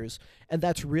few years, and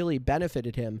that's really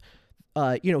benefited him.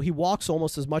 He walks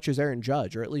almost as much as Aaron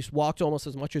Judge, or at least walked almost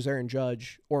as much as Aaron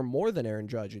Judge, or more than Aaron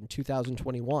Judge in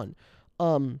 2021.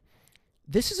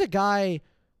 This is a guy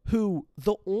who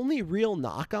the only real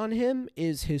knock on him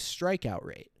is his strikeout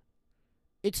rate.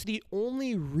 It's the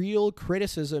only real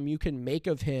criticism you can make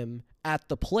of him at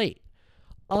the plate.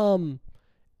 And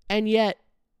yet,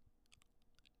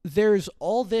 there's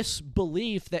all this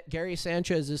belief that Gary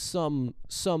Sanchez is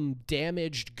some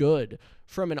damaged good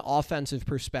from an offensive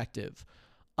perspective.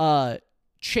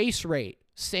 Chase rate,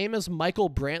 same as Michael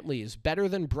Brantley's, better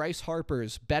than Bryce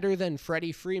Harper's, better than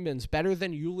Freddie Freeman's, better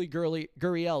than Yuli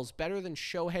Gurriel's, better than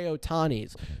Shohei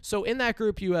Ohtani's. So in that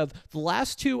group, you have the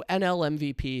last two NL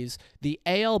MVPs, the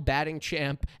AL batting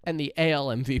champ, and the AL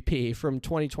MVP from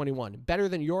 2021. Better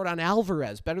than Yordan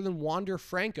Alvarez, better than Wander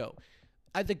Franco.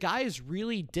 The guy is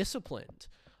really disciplined.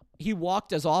 He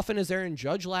walked as often as Aaron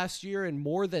Judge last year and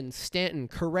more than Stanton,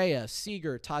 Correa,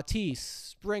 Seager, Tatis,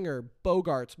 Springer,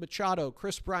 Bogarts, Machado,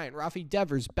 Chris Bryant, Rafi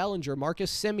Devers, Bellinger,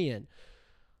 Marcus Semien.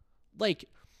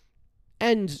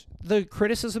 And the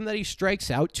criticism that he strikes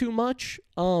out too much,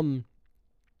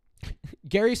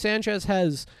 Gary Sanchez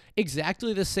has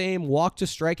exactly the same walk to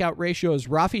strikeout ratio as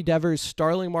Rafi Devers,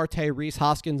 Starling Marte, Rhys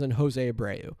Hoskins, and Jose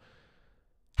Abreu.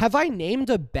 Have I named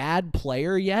a bad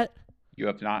player yet? You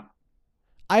have not.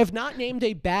 I have not named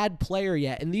a bad player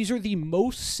yet, and these are the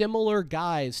most similar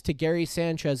guys to Gary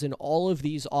Sanchez in all of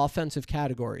these offensive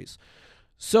categories.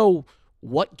 So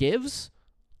what gives?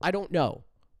 I don't know.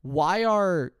 Why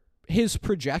are his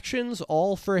projections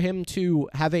all for him to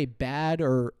have a bad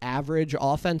or average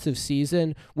offensive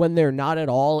season when they're not at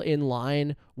all in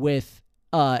line with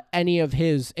any of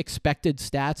his expected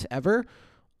stats ever?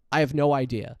 I have no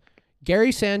idea.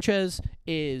 Gary Sanchez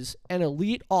is an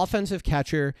elite offensive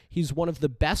catcher. He's one of the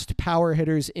best power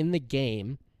hitters in the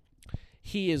game.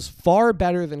 He is far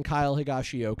better than Kyle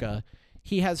Higashioka.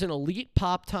 He has an elite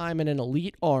pop time and an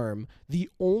elite arm. The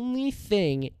only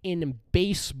thing in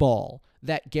baseball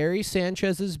that Gary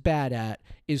Sanchez is bad at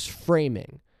is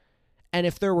framing. And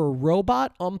if there were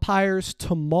robot umpires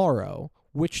tomorrow,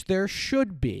 which there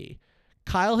should be,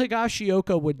 Kyle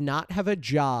Higashioka would not have a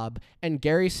job, and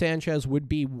Gary Sanchez would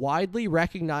be widely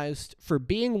recognized for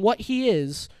being what he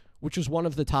is, which is one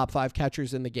of the top 5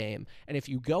 catchers in the game. And if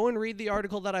you go and read the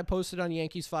article that I posted on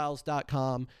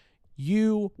YankeesFiles.com,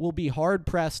 you will be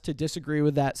hard-pressed to disagree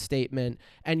with that statement,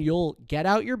 and you'll get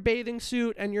out your bathing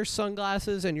suit and your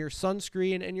sunglasses and your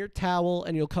sunscreen and your towel,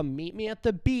 and you'll come meet me at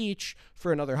the beach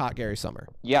for another hot Gary summer.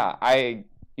 Yeah, I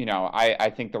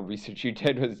think the research you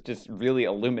did was just really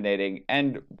illuminating.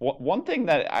 And one thing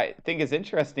that I think is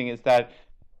interesting is that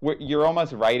you're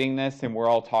almost writing this and we're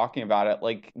all talking about it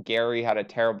like Gary had a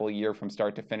terrible year from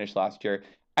start to finish last year.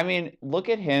 I mean, look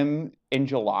at him in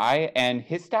July, and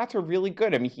his stats are really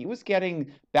good. I mean, he was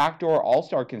getting backdoor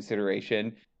all-star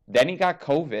consideration. Then he got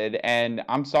COVID, and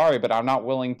I'm sorry, but I'm not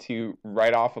willing to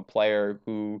write off a player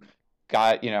who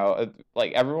got,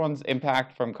 like everyone's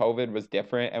impact from COVID was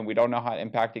different, and we don't know how it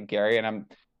impacted Gary. And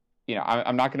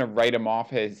I'm not going to write him off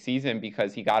his season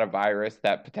because he got a virus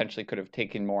that potentially could have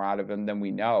taken more out of him than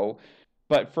we know.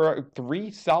 But for 3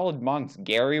 solid months,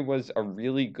 Gary was a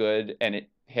really good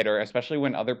hitter, especially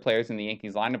when other players in the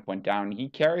Yankees lineup went down. He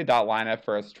carried that lineup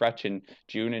for a stretch in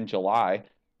June and July.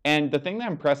 And the thing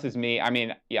that impresses me, I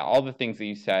mean, yeah, all the things that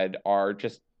you said are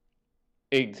just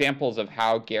examples of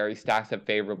how Gary stacks up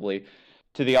favorably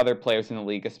to the other players in the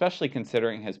league, especially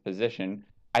considering his position.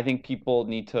 I think people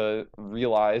need to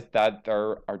realize that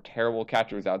there are terrible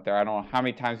catchers out there. I don't know how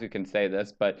many times we can say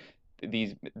this, but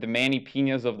the Manny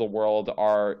Piñas of the world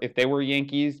are, if they were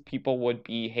Yankees, people would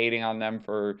be hating on them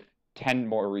for 10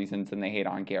 more reasons than they hate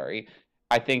on Gary.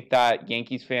 I think that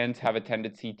Yankees fans have a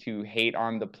tendency to hate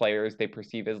on the players they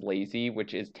perceive as lazy,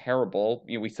 which is terrible.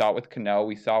 We saw it with Cano.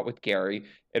 We saw it with Gary.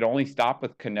 It only stopped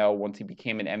with Cano once he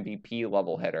became an MVP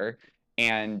level hitter.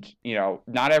 And,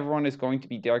 not everyone is going to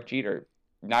be Derek Jeter.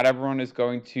 Not everyone is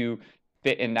going to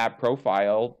fit in that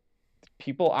profile.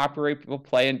 People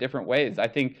play in different ways. I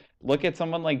think, look at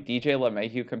someone like DJ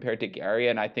LeMahieu compared to Gary,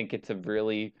 and I think it's a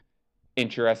really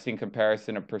interesting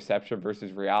comparison of perception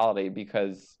versus reality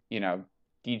because,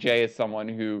 DJ is someone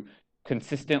who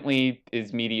consistently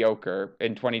is mediocre.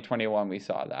 In 2021, we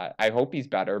saw that. I hope he's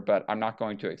better, but I'm not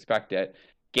going to expect it.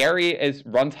 Gary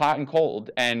runs hot and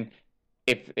cold, and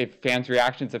if fans'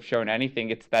 reactions have shown anything,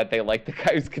 it's that they like the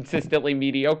guy who's consistently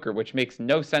mediocre, which makes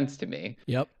no sense to me.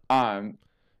 Yep.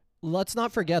 Let's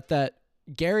not forget that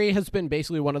Gary has been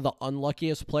basically one of the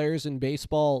unluckiest players in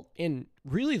baseball in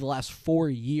really the last 4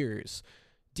 years.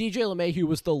 DJ LeMahieu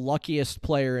was the luckiest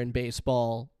player in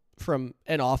baseball from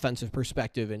an offensive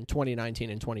perspective in 2019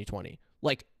 and 2020.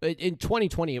 Like, in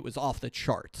 2020, it was off the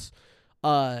charts.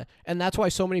 And that's why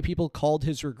so many people called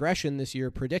his regression this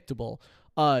year predictable.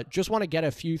 Just want to get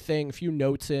a few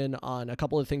notes in on a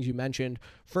couple of things you mentioned.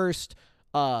 First,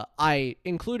 I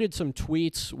included some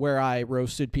tweets where I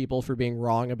roasted people for being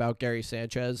wrong about Gary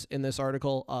Sanchez in this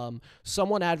article.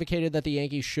 Someone advocated that the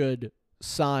Yankees should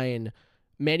sign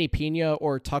Manny Piña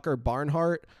or Tucker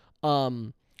Barnhart.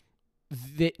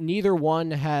 neither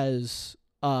one is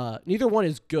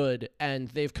good, and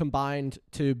they've combined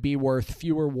to be worth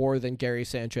fewer WAR than Gary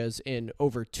Sanchez in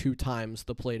over 2 times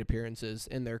the plate appearances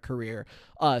in their career.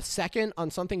 Second, on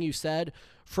something you said,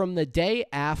 from the day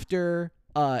after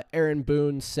Aaron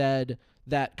Boone said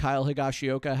that Kyle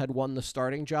Higashioka had won the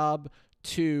starting job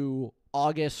to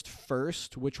August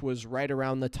 1st, which was right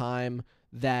around the time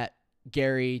that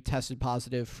Gary tested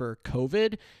positive for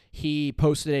COVID, he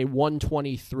posted a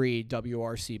 123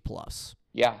 WRC plus.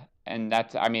 Yeah. And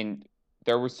that's, I mean,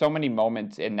 there were so many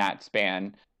moments in that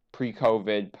span,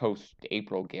 pre-COVID,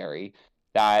 post-April Gary,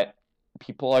 that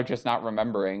people are just not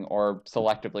remembering, or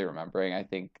selectively remembering, I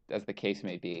think, as the case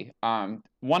may be.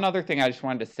 One other thing I just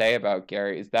wanted to say about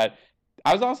Gary is that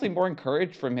I was honestly more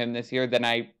encouraged from him this year than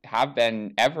I have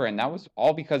been ever, and that was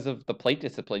all because of the plate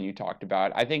discipline you talked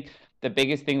about. I think the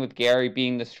biggest thing with Gary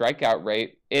being the strikeout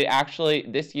rate, it actually,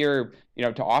 this year,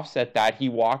 to offset that, he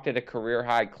walked at a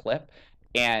career-high clip,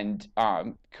 and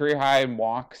career high in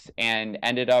walks, and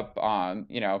ended up,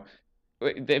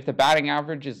 if the batting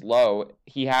average is low,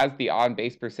 he has the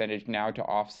on-base percentage now to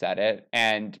offset it,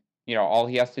 and, all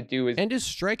he has to do is... And his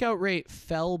strikeout rate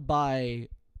fell by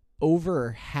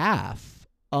over half,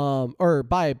 or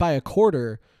by a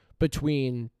quarter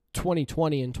between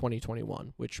 2020 and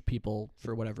 2021, which people,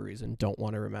 for whatever reason, don't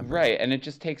want to remember. Right, and it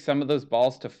just takes some of those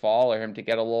balls to fall, or him to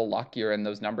get a little luckier, and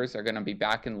those numbers are going to be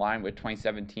back in line with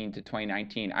 2017 to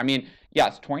 2019. I mean,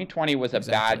 yes, 2020 was a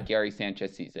bad Gary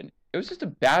Sanchez season. It was just a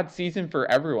bad season for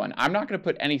everyone. I'm not going to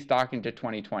put any stock into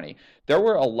 2020. There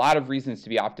were a lot of reasons to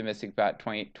be optimistic about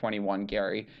 2021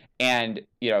 Gary, and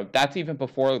that's even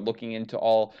before looking into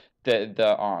all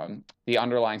the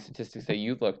underlying statistics that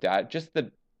you looked at. Just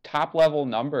the top level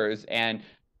numbers, and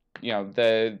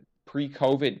the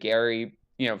pre-COVID Gary,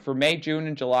 for May, June,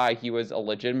 and July, he was a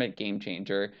legitimate game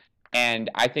changer, and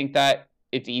I think that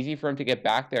it's easy for him to get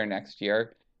back there next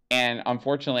year. And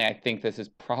unfortunately, I think this is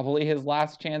probably his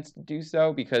last chance to do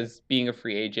so, because being a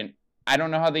free agent, I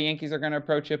don't know how the Yankees are going to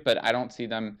approach it, but I don't see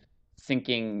them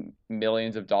sinking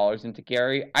millions of dollars into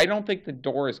Gary. I don't think the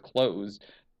door is closed,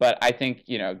 but I think,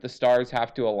 the stars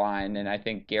have to align, and I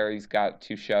think Gary's got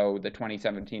to show the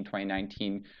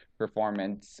 2017-2019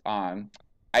 performance.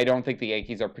 I don't think the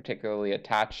Yankees are particularly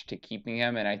attached to keeping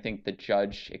him, and I think the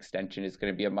Judge extension is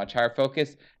going to be a much higher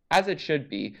focus, as it should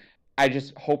be. I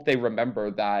just hope they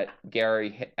remember that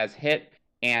Gary has hit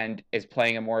and is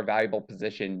playing a more valuable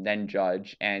position than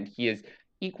Judge, and he is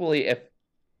equally, if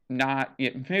not,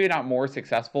 maybe not more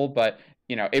successful, but,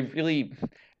 it really...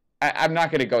 I'm not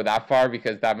going to go that far,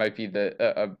 because that might be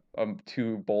a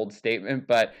too bold statement,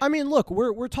 but... I mean, look,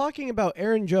 we're talking about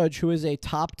Aaron Judge, who is a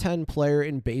top 10 player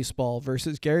in baseball,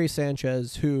 versus Gary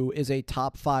Sanchez, who is a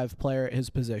top 5 player at his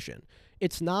position.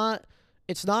 It's not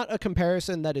a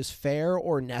comparison that is fair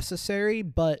or necessary,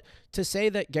 but to say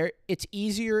that it's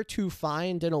easier to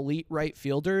find an elite right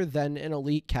fielder than an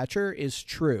elite catcher is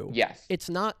true. Yes. It's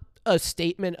not a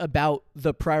statement about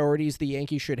the priorities the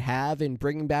Yankees should have in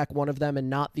bringing back one of them and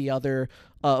not the other.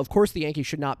 Of course, the Yankees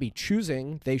should not be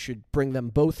choosing; they should bring them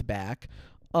both back.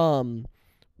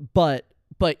 But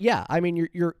yeah, I mean,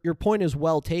 your point is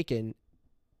well taken.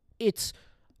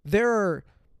 There are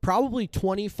probably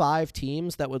 25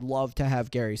 teams that would love to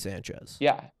have Gary Sanchez.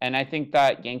 Yeah, and I think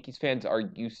that Yankees fans are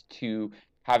used to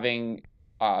having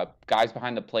guys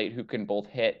behind the plate who can both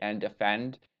hit and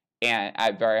defend, and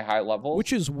at very high levels.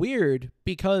 Which is weird,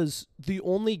 because the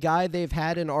only guy they've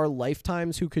had in our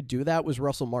lifetimes who could do that was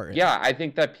Russell Martin. Yeah, I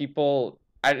think that people,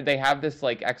 they have this,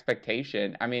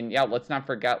 expectation. I mean, yeah, let's not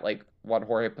forget, what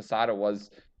Jorge Posada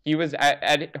was. He was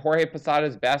at Jorge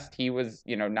Posada's best. He was,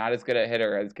 not as good a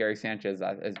hitter as Gary Sanchez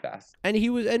at his best. And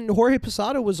Jorge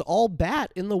Posada was all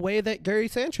bat in the way that Gary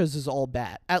Sanchez is all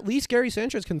bat. At least Gary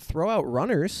Sanchez can throw out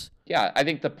runners. Yeah, I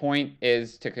think the point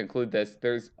is, to conclude this,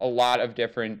 there's a lot of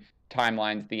different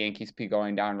timelines the Yankees be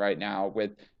going down right now,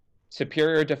 with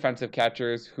superior defensive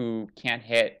catchers who can't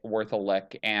hit worth a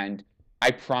lick, and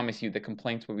I promise you the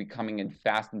complaints will be coming in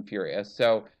fast and furious.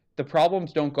 So the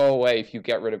problems don't go away if you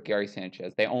get rid of Gary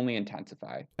Sanchez. They only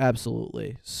intensify.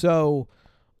 Absolutely. So,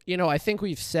 I think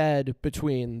we've said,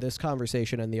 between this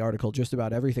conversation and the article, just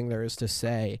about everything there is to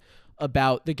say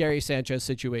about the Gary Sanchez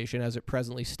situation as it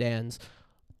presently stands.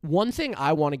 One thing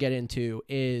I want to get into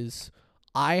is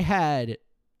I had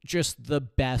just the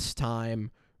best time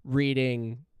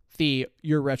reading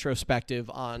your retrospective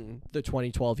on the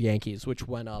 2012 Yankees, which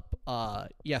went up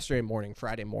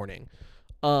Friday morning.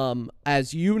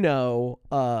 As you know,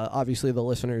 obviously the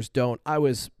listeners don't, I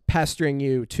was pestering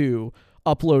you to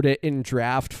upload it in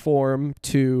draft form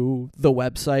to the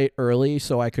website early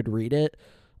so I could read it,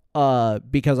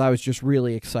 because I was just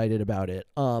really excited about it.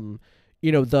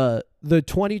 the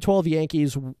 2012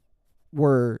 Yankees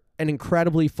were an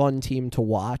incredibly fun team to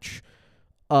watch.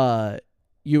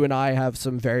 You and I have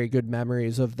some very good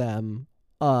memories of them.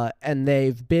 And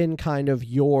they've been kind of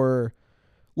the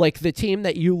team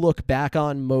that you look back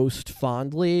on most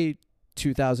fondly,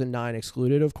 2009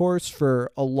 excluded, of course,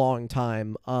 for a long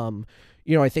time.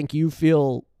 I think you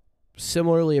feel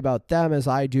similarly about them as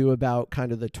I do about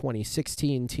kind of the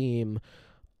 2016 team.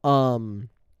 And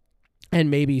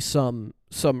maybe some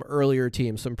earlier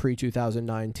teams, some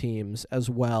pre-2009 teams as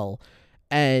well.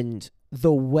 And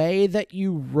the way that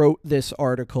you wrote this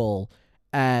article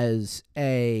as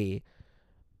a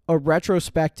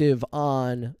retrospective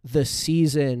on the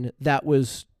season that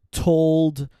was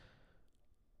told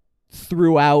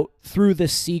through the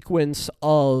sequence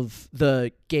of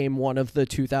the game 1 of the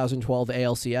 2012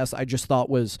 ALCS, I just thought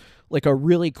was like a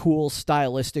really cool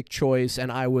stylistic choice.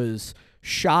 And I was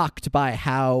shocked by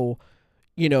how,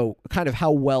 kind of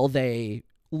how well they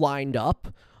lined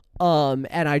up. And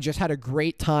I just had a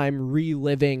great time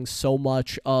reliving so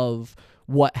much of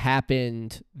what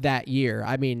happened that year.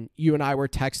 I mean, you and I were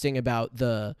texting about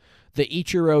the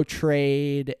Ichiro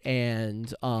trade,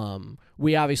 and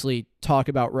we obviously talk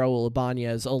about Raul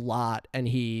Ibanez a lot, and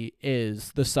he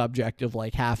is the subject of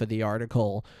like half of the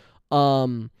article.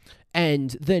 And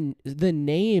the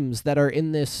names that are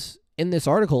in this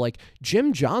article, like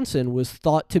Jim Johnson was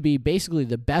thought to be basically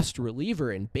the best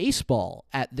reliever in baseball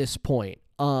at this point.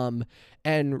 And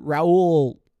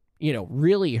Raul,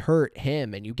 really hurt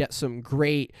him, and you get some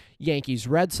great Yankees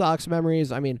Red Sox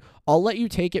memories. I mean, I'll let you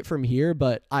take it from here,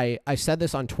 but I said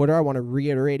this on Twitter. I want to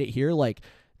reiterate it here. Like,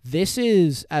 this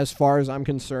is, as far as I'm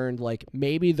concerned, like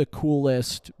maybe the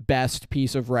coolest, best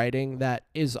piece of writing that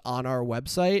is on our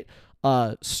website.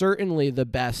 Certainly the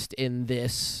best in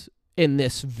this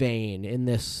vein, in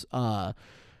this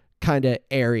kind of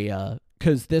area.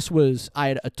 Because I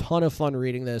had a ton of fun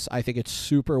reading this. I think it's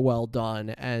super well done.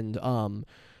 And,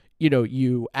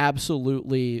 you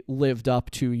absolutely lived up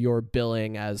to your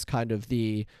billing as kind of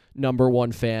the number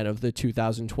one fan of the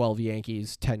 2012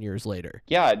 Yankees 10 years later.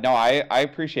 Yeah, no, I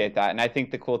appreciate that. And I think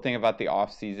the cool thing about the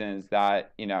off season is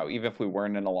that, even if we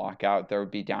weren't in a lockout, there would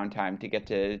be downtime to get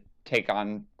to take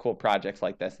on cool projects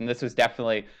like this. And this was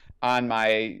definitely on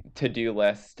my to-do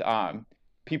list.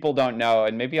 People don't know,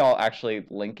 and maybe I'll actually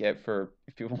link it for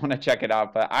if you want to check it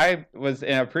out. But I was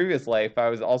in a previous life, I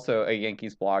was also a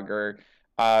Yankees blogger,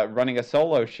 running a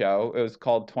solo show. It was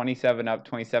called 27 Up,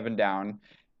 27 Down.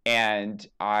 And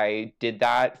I did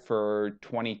that for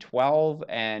 2012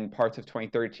 and parts of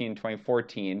 2013,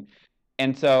 2014.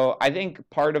 And so I think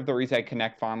part of the reason I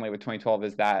connect fondly with 2012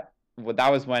 is that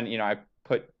was when, I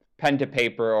put pen to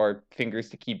paper or fingers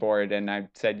to keyboard, and I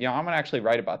said, I'm going to actually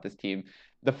write about this team.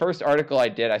 The first article I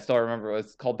did, I still remember,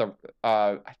 was called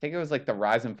I think it was like the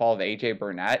rise and fall of AJ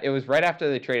Burnett. It was right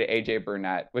after they traded AJ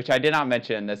Burnett, which I did not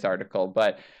mention in this article,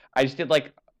 but I just did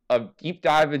like a deep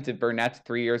dive into Burnett's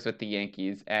 3 years with the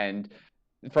Yankees. And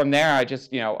from there, I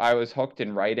just, I was hooked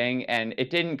in writing, and it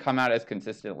didn't come out as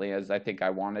consistently as I think I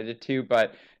wanted it to,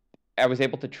 but I was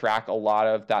able to track a lot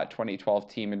of that 2012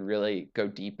 team and really go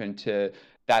deep into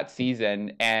that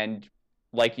season. And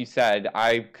like you said,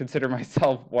 I consider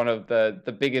myself one of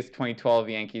the biggest 2012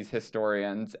 Yankees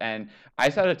historians, and I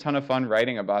just had a ton of fun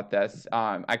writing about this.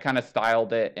 I kind of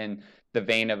styled it in the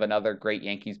vein of another great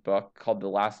Yankees book called The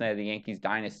Last Night of the Yankees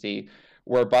Dynasty,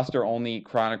 where Buster Olney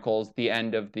chronicles the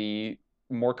end of the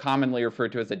more commonly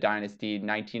referred to as the dynasty,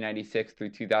 1996 through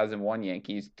 2001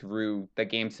 Yankees, through the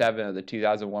Game 7 of the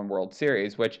 2001 World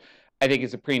Series, which I think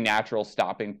is a pretty natural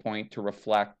stopping point to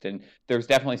reflect. And there's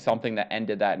definitely something that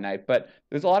ended that night. But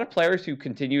there's a lot of players who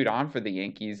continued on for the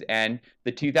Yankees. And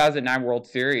the 2009 World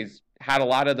Series had a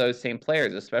lot of those same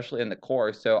players, especially in the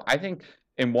core. So I think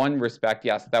in one respect,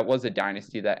 yes, that was a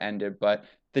dynasty that ended. But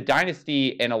the dynasty,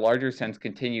 in a larger sense,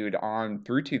 continued on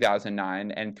through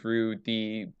 2009 and through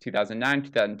the 2009,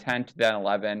 2010,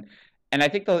 2011. And I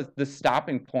think the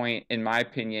stopping point, in my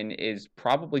opinion, is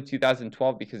probably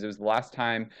 2012, because it was the last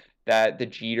time that the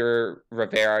Jeter,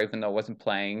 Rivera, even though it wasn't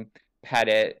playing,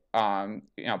 Pettit,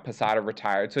 Posada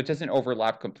retired. So it doesn't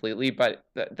overlap completely, but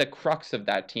the crux of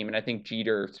that team, and I think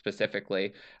Jeter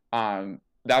specifically, that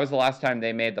was the last time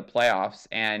they made the playoffs.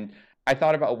 And I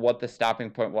thought about what the stopping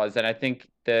point was, and I think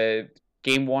the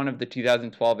Game 1 of the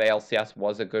 2012 ALCS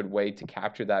was a good way to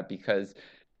capture that, because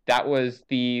that was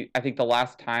the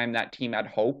last time that team had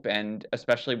hope, and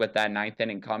especially with that ninth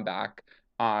inning comeback.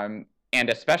 And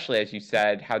especially, as you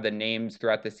said, how the names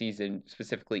throughout the season,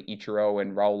 specifically Ichiro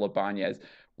and Raul Ibanez,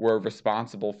 were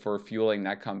responsible for fueling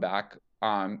that comeback.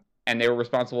 And they were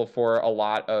responsible for a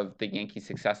lot of the Yankees'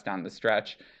 success down the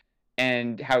stretch.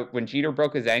 and how when Jeter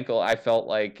broke his ankle, I felt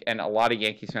like, and a lot of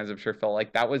Yankees fans I'm sure felt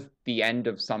like that was the end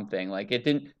of something. Like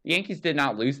the Yankees did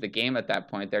not lose the game at that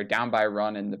point. They're down by a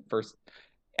run in the first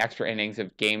extra innings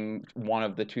of game 1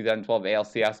 of the 2012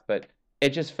 ALCS, but it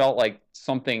just felt like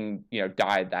something,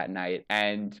 died that night,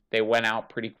 and they went out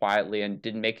pretty quietly and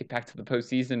didn't make it back to the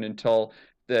postseason until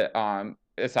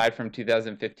aside from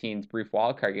 2015's brief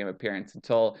wildcard game appearance,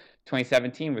 until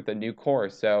 2017 with a new core.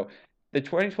 So the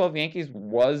 2012 Yankees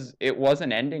was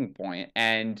an ending point,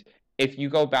 and if you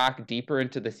go back deeper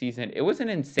into the season, it was an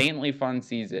insanely fun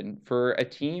season for a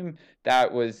team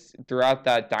that was throughout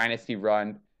that dynasty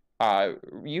run.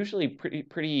 Usually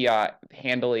pretty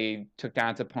handily took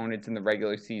down its opponents in the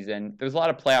regular season. There was a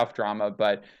lot of playoff drama,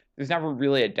 but there's never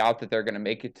really a doubt that they're going to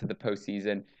make it to the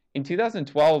postseason. In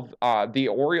 2012, the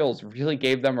Orioles really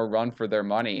gave them a run for their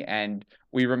money, and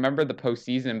we remember the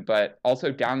postseason, but also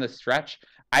down the stretch,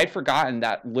 I had forgotten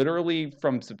that literally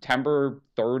from September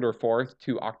 3rd or 4th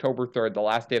to October 3rd, the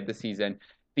last day of the season,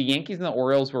 the Yankees and the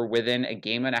Orioles were within a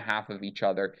game and a half of each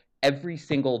other every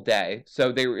single day.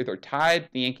 So they were either tied,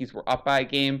 the Yankees were up by a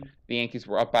game, the Yankees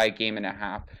were up by a game and a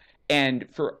half. And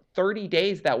for 30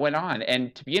 days that went on.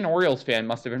 And to be an Orioles fan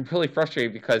must have been really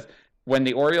frustrating, because when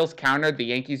the Orioles countered, the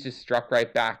Yankees just struck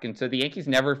right back. And so the Yankees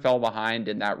never fell behind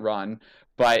in that run.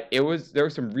 But there were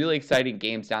some really exciting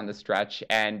games down the stretch.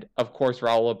 And of course,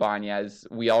 Raul Ibanez,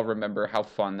 we all remember how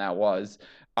fun that was,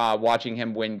 watching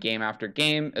him win game after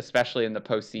game, especially in the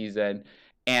postseason.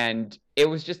 And it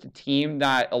was just a team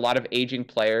that a lot of aging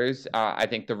players, I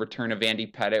think the return of Andy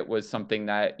Pettitte was something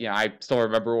that, I still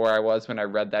remember where I was when I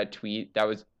read that tweet. That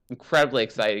was incredibly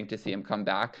exciting to see him come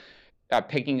back,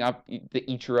 picking up the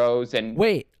Ichiros. And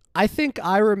wait, I think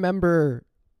I remember,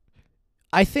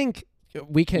 I think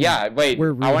we can. Yeah, wait,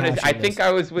 I think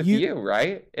I was with you,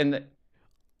 right?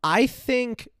 I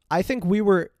think we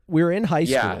were in high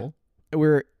school. We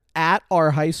were at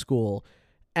our high school.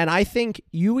 And I think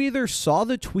you either saw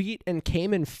the tweet and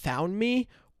came and found me,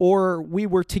 or we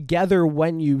were together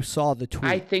when you saw the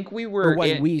tweet. I think we were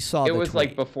we saw the tweet. It was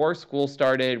like before school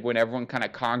started, when everyone kind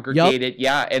of congregated.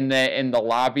 Yep. Yeah, in the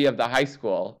lobby of the high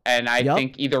school. And I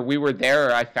think either we were there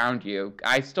or I found you.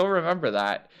 I still remember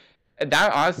that. And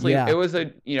that honestly, it was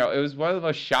it was one of the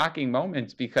most shocking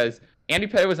moments, because Andy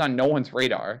Pettitte was on no one's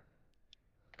radar.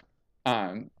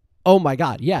 Oh my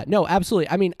God, yeah, no, absolutely.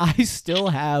 I mean, I still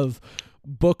have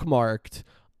bookmarked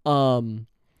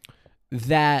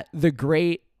that the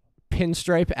great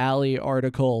Pinstripe Alley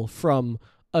article from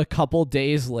a couple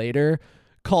days later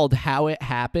called How It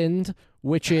Happened,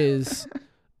 which is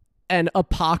an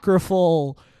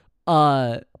apocryphal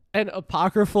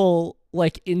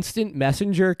like instant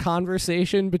messenger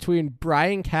conversation between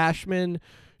Brian Cashman,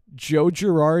 Joe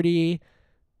Girardi,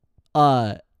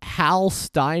 Hal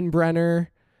Steinbrenner,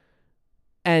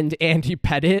 and Andy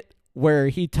Pettitte, where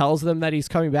he tells them that he's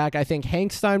coming back. I think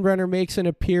Hank Steinbrenner makes an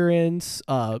appearance.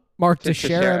 Mark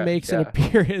Teixeira makes an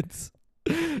appearance.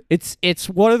 It's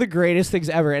one of the greatest things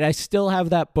ever, and I still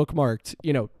have that bookmarked,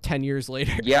 10 years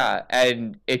later. Yeah,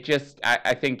 and it just,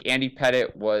 I think Andy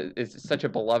Pettitte is such a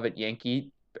beloved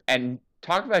Yankee, and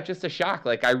talk about just a shock.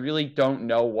 Like, I really don't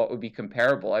know what would be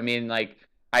comparable. I mean, like,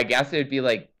 I guess it'd be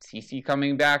like CC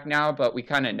coming back now, but we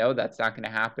kind of know that's not going to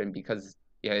happen because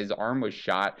his arm was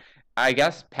shot. I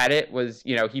guess Pettitte was,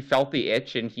 he felt the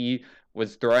itch and he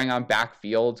was throwing on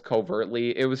backfields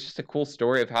covertly. It was just a cool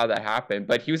story of how that happened.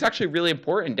 But he was actually really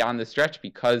important down the stretch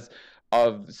because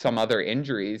of some other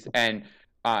injuries. And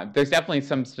there's definitely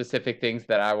some specific things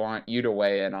that I want you to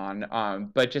weigh in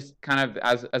on. But just kind of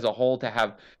as a whole, to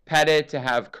have Pettitte, to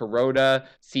have Kuroda,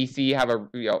 CC have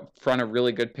front a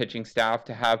really good pitching staff,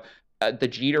 to have the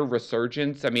Jeter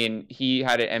resurgence. I mean, he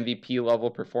had an MVP level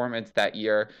performance that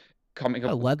year.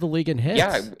 Led the league in hits.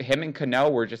 Yeah, him and Cano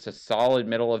were just a solid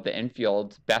middle of the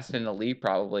infield, best in the league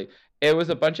probably. It was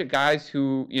a bunch of guys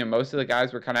who, most of the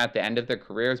guys were kind of at the end of their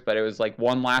careers, but it was like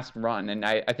one last run. And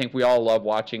I think we all love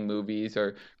watching movies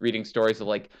or reading stories of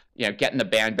getting the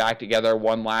band back together,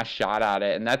 one last shot at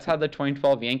it. And that's how the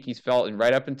 2012 Yankees felt. And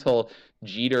right up until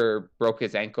Jeter broke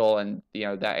his ankle and,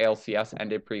 that ALCS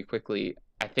ended pretty quickly,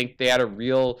 I think they had a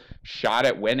real shot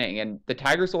at winning. And the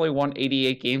Tigers only won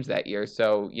 88 games that year.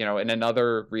 So, in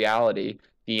another reality,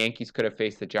 the Yankees could have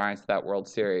faced the Giants that World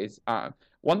Series.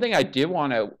 One thing I did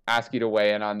want to ask you to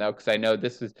weigh in on, though, because I know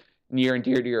this was near and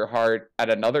dear to your heart at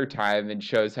another time and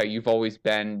shows how you've always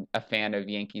been a fan of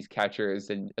Yankees catchers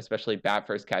and especially bat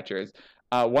first catchers.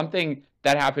 One thing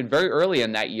that happened very early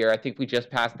in that year, I think we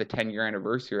just passed the 10-year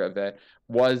anniversary of it,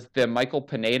 was the Michael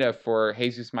Pineda for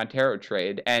Jesus Montero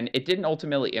trade. And it didn't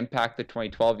ultimately impact the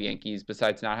 2012 Yankees,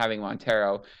 besides not having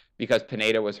Montero, because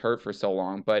Pineda was hurt for so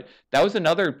long. But that was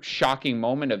another shocking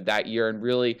moment of that year, and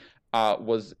really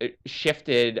it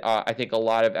shifted, I think, a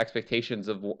lot of expectations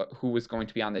of who was going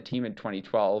to be on the team in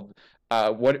 2012.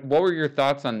 What were your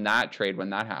thoughts on that trade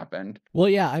when that happened? Well,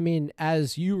 yeah, I mean,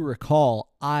 as you recall,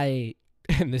 and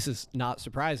this is not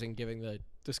surprising given the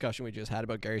discussion we just had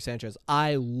about Gary Sanchez,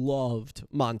 I loved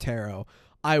Montero.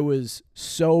 I was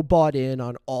so bought in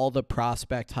on all the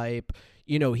prospect hype.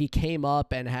 You know, he came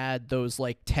up and had those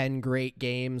like 10 great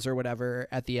games or whatever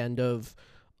at the end of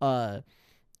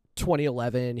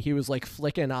 2011. He was like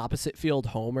flicking opposite field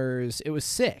homers. It was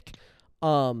sick.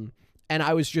 And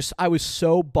I was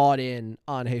so bought in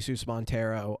on Jesus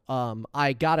Montero.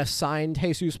 I got a signed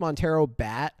Jesus Montero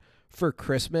bat for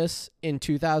Christmas in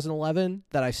 2011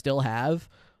 that I still have.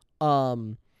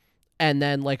 And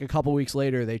then like a couple weeks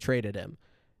later, they traded him.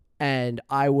 And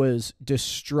I was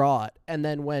distraught. And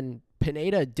then when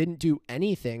Pineda didn't do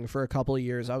anything for a couple of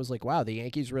years, I was like, wow, the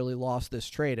Yankees really lost this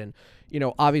trade. And, you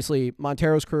know, obviously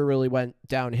Montero's career really went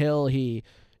downhill. He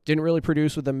didn't really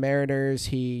produce with the Mariners.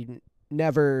 He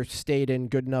never stayed in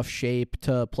good enough shape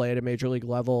to play at a major league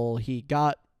level. He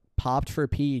got popped for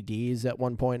PEDs at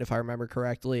one point, if I remember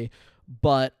correctly.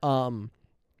 But,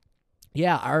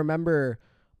 yeah, I remember,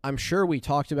 I'm sure we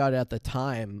talked about it at the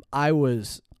time. I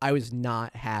was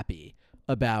not happy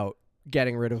about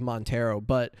getting rid of Montero,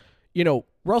 but you know,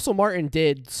 Russell Martin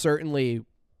did certainly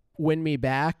win me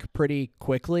back pretty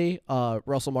quickly.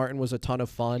 Russell Martin was a ton of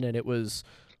fun, and it was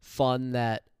fun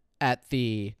that at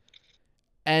the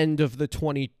end of the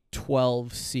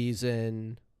 2012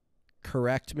 season,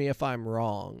 correct me if I'm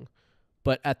wrong,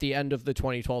 but at the end of the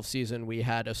 2012 season, we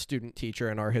had a student teacher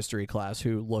in our history class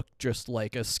who looked just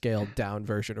like a scaled down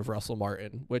version of Russell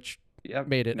Martin, which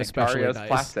made it especially nice.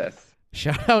 Plexus.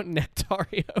 Shout out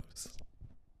Nectarios.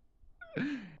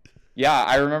 Yeah,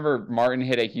 I remember Martin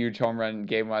hit a huge home run in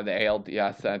game 1 of the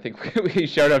ALDS. I think we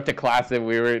showed up to class and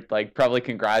we were like probably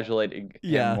congratulating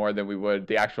him more than we would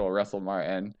the actual Russell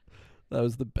Martin. That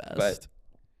was the best. But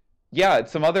yeah,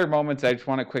 some other moments I just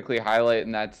want to quickly highlight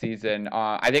in that season.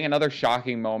 I think another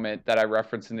shocking moment that I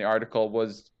referenced in the article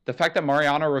was the fact that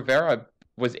Mariano Rivera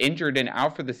was injured and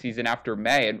out for the season after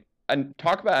May. And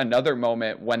talk about another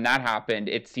moment when that happened,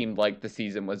 it seemed like the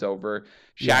season was over.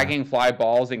 Shagging fly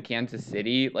balls in Kansas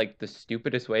City, like the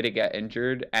stupidest way to get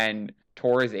injured, and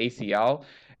tore his ACL.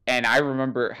 And I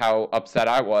remember how upset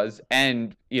I was.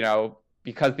 And, you know,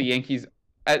 because the Yankees,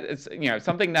 it's, you know,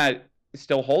 something that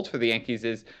still holds for the Yankees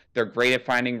is they're great at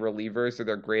finding relievers, or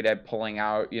they're great at pulling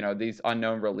out, you know, these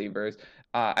unknown relievers.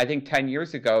 I think 10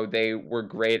 years ago, they were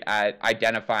great at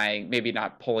identifying, maybe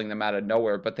not pulling them out of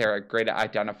nowhere, but they're great at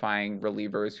identifying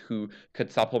relievers who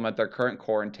could supplement their current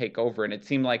core and take over. And it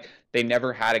seemed like they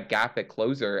never had a gap at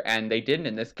closer. And they didn't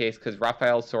in this case because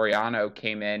Rafael Soriano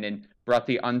came in and brought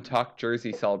the untucked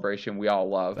jersey celebration we all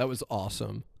love. That was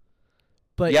awesome.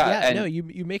 But no,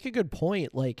 you make a good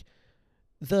point. Like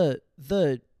the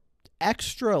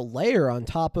extra layer on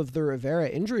top of the Rivera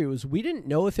injury was we didn't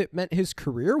know if it meant his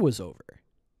career was over.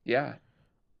 Yeah.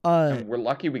 And we're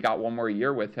lucky we got one more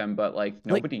year with him, but like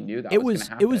nobody knew that was going to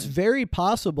happen. It was very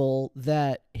possible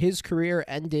that his career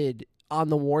ended on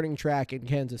the warning track in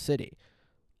Kansas City.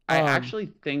 I actually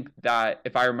think that,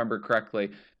 if I remember correctly,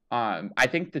 I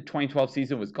think the 2012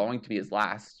 season was going to be his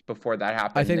last before that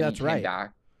happened. I think that's right.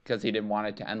 Because he didn't want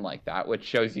it to end like that, which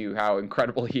shows you how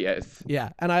incredible he is. Yeah,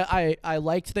 and I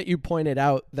liked that you pointed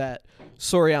out that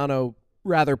Soriano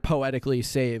rather poetically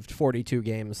saved 42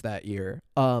 games that year.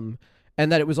 And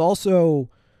that it was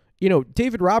also, you know,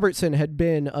 David Robertson had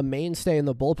been a mainstay in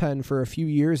the bullpen for a few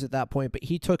years at that point, but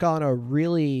he took on a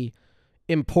really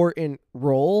important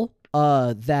role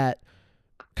that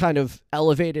kind of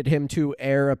elevated him to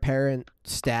heir apparent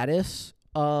status.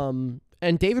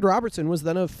 And David Robertson was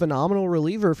then a phenomenal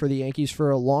reliever for the Yankees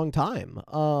for a long time.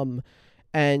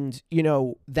 And, you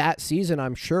know, that season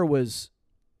I'm sure was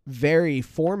very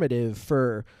formative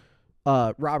for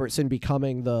Robertson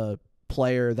becoming the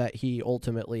player that he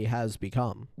ultimately has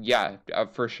become. Yeah,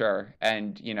 for sure.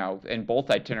 And, you know, in both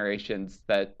itinerations,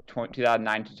 that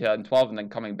 2009 to 2012 and then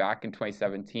coming back in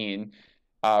 2017,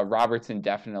 Robertson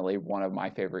definitely one of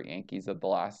my favorite Yankees of the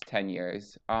last 10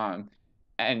 years.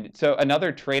 And so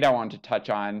another trade I wanted to touch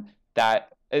on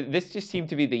that this just seemed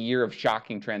to be the year of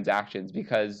shocking transactions,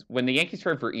 because when the Yankees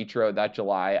traded for Ichiro that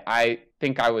July, I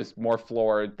think I was more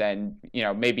floored than, you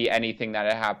know, maybe anything that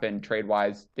had happened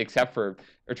trade-wise or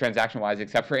transaction-wise,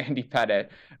 except for Andy Pettitte.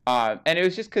 And it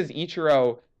was just because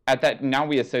Ichiro, now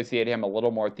we associate him a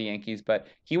little more with the Yankees, but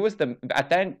he was at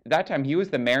that time he was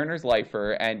the Mariners'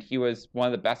 lifer, and he was one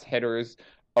of the best hitters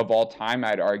of all time,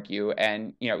 I'd argue.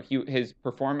 And, his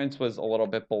performance was a little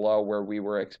bit below where we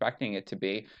were expecting it to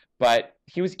be, but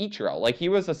he was Ichiro. Like, he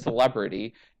was a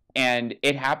celebrity, and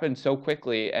it happened so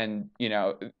quickly. And,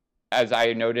 as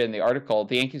I noted in the article,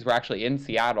 the Yankees were actually in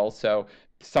Seattle. So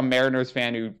some Mariners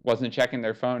fan who wasn't checking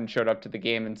their phone showed up to the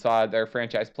game and saw their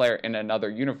franchise player in another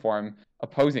uniform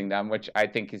opposing them, which I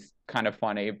think is kind of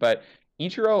funny. But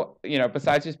Ichiro,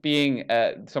 besides just being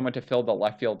someone to fill the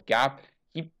left field gap,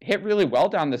 he hit really well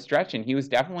down the stretch, and he was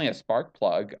definitely a spark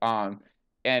plug.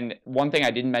 And one thing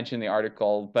I didn't mention in the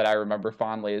article, but I remember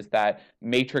fondly, is that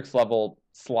Matrix level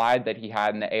slide that he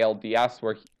had in the ALDS,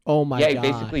 where he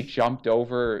basically jumped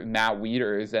over Matt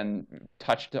Wieters and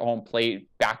touched the home plate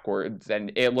backwards,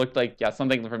 and it looked like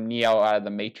something from Neo out of the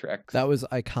Matrix. That was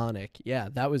iconic. Yeah,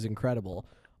 that was incredible.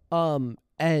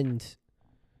 And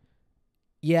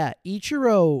yeah,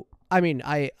 Ichiro. I mean,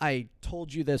 I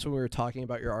told you this when we were talking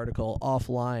about your article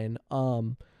offline.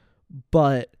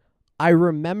 But I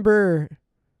remember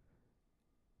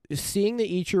seeing the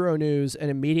Ichiro news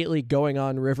and immediately going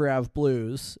on River Ave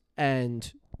Blues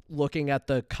and looking at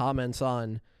the comments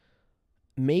on,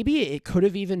 maybe it could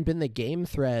have even been the game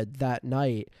thread that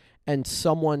night, and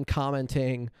someone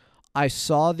commenting, I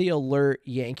saw the alert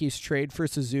Yankees trade for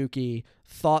Suzuki,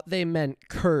 thought they meant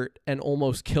Kurt, and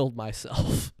almost killed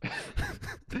myself.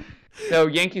 So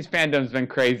Yankees fandom's been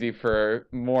crazy for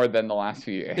more than the last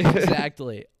few years.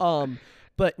 Exactly.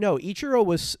 But no, Ichiro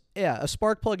was, a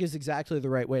spark plug is exactly the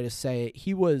right way to say it.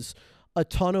 He was a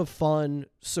ton of fun,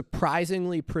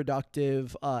 surprisingly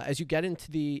productive. As you get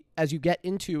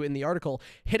into in the article,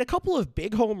 hit a couple of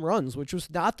big home runs, which was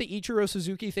not the Ichiro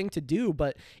Suzuki thing to do,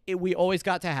 but we always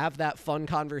got to have that fun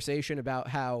conversation about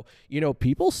how,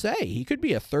 people say he could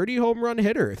be a 30 home run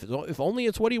hitter if only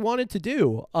it's what he wanted to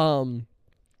do.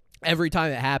 Every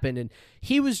time it happened, and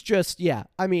he was just,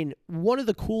 one of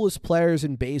the coolest players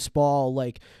in baseball,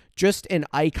 like just an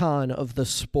icon of the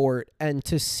sport. And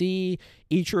to see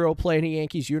Ichiro play in a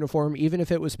Yankees uniform, even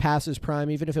if it was past his prime,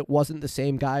 even if it wasn't the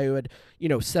same guy who had,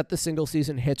 set the single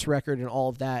season hits record and all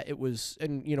of that, it was,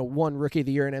 and, won Rookie of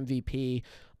the Year and MVP.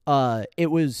 It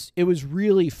was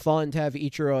really fun to have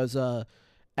Ichiro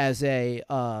as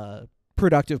a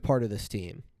productive part of this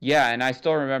team. Yeah, and I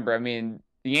still remember,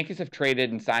 the Yankees have traded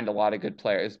and signed a lot of good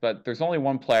players, but there's only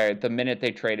one player. The minute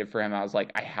they traded for him, I was like,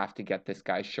 I have to get this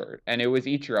guy's shirt. And it was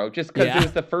Ichiro, just because it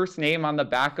was the first name on the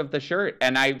back of the shirt.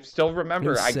 And I still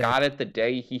remember I got it the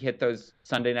day he hit those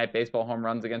Sunday Night Baseball home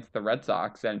runs against the Red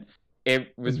Sox. And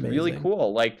it was really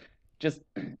cool. Like, just,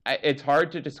 it's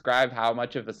hard to describe how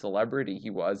much of a celebrity he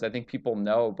was. I think people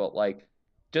know, but like,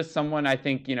 just someone I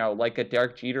think, like a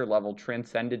Derek Jeter level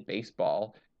transcended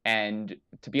baseball. And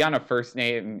to be on a first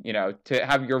name, to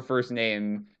have your first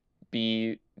name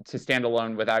be to stand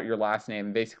alone without your last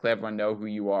name, basically everyone know who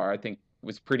you are, I think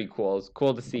was pretty cool. It's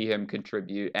cool to see him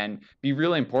contribute and be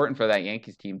really important for that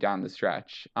Yankees team down the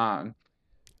stretch.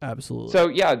 Absolutely. So,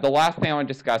 the last thing I want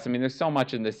to discuss, there's so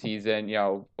much in this season,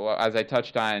 as I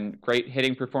touched on, great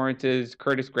hitting performances,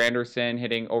 Curtis Granderson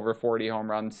hitting over 40 home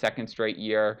runs, second straight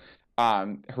year.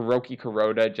 Hiroki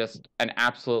Kuroda, just an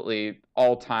absolutely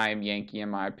all-time Yankee in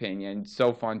my opinion.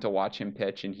 So fun to watch him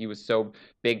pitch, and he was so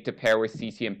big to pair with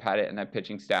CC and Pettit and that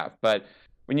pitching staff. But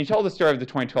when you tell the story of the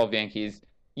 2012 Yankees,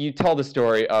 you tell the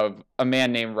story of a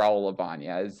man named Raul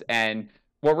Ibanez, and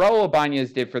what Raul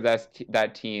Ibanez did for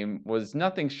that team was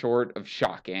nothing short of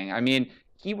shocking.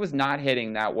 He was not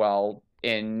hitting that well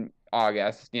in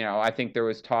August. I think there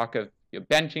was talk of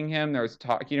benching him. There was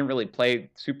talk he didn't really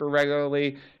play super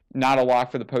regularly. Not a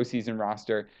lock for the postseason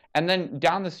roster. And then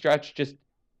down the stretch, just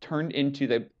turned into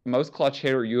the most clutch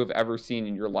hitter you have ever seen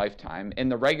in your lifetime. In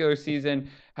the regular season,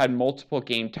 had multiple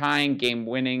game-tying,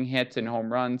 game-winning hits and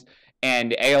home runs.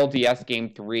 And ALDS Game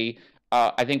 3,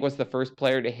 I think was the first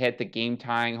player to hit the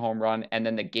game-tying home run and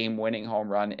then the game-winning home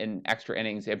run in extra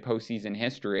innings in postseason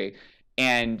history.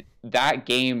 And that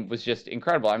game was just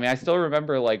incredible. I still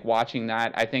remember like watching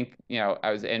that. I think, I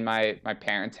was in my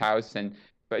parents' house, and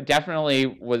but definitely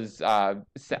was, I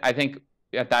think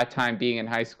at that time being in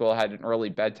high school, had an early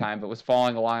bedtime, but was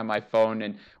following along on my phone.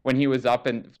 And when he was up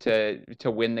and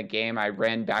to win the game, I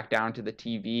ran back down to the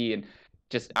TV and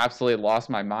just absolutely lost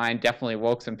my mind. Definitely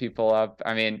woke some people up.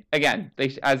 Again,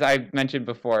 as I mentioned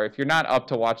before, if you're not up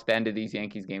to watch the end of these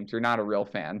Yankees games, you're not a real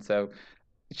fan. So,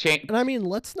 and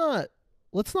let's not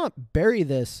bury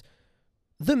this.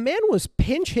 The man was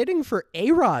pinch hitting for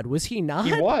A-Rod, was he not?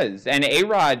 He was. And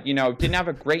A-Rod, didn't have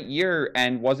a great year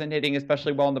and wasn't hitting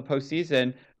especially well in the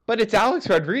postseason, but it's Alex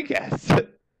Rodriguez.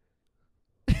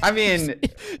 I mean,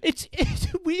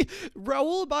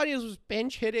 Raul Ibanez was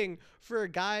bench hitting for a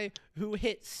guy who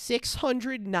hit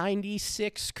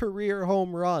 696 career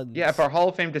home runs. yeah, if our Hall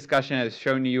of Fame discussion has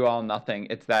shown you all nothing,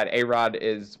 it's that A-Rod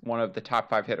is one of the top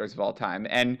 5 hitters of all time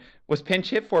and was pinch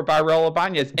hit for by Raul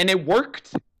Ibanez, and it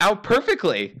worked out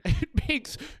perfectly. It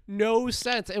makes no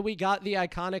sense. And we got the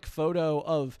iconic photo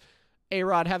of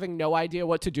A-Rod having no idea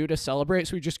what to do to celebrate,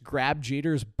 so he just grabbed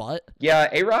Jeter's butt. Yeah,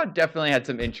 A-Rod definitely had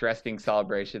some interesting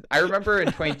celebrations. I remember in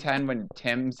 2010 when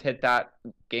Timms hit that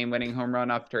game-winning home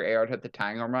run after A-Rod hit the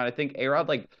tying home run. I think A-Rod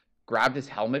like grabbed his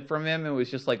helmet from him and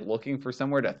was just like looking for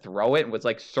somewhere to throw it and was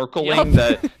like circling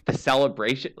the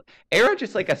celebration. A-Rod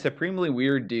just like a supremely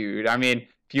weird dude. I mean,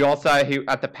 if you all saw he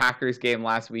at the Packers game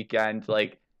last weekend,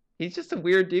 like he's just a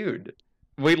weird dude.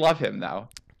 We love him though.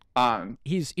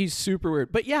 He's super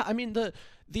weird. But yeah, I mean the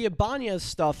Ibanez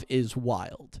stuff is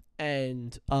wild.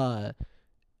 And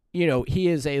you know, he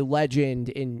is a legend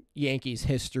in Yankees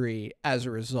history as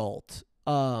a result.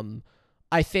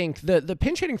 I think the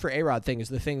pinch hitting for A-Rod thing is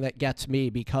the thing that gets me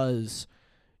because,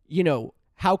 you know,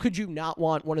 how could you not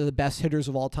want one of the best hitters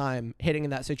of all time hitting in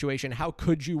that situation? How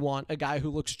could you want a guy who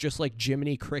looks just like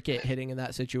Jiminy Cricket hitting in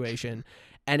that situation?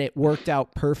 And it worked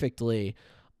out perfectly.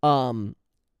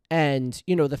 And,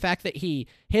 you know, the fact that he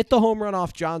hit the home run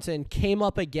off Johnson, came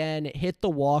up again, hit the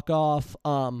walk-off,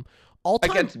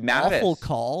 all-time against Mattis, awful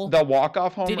call. The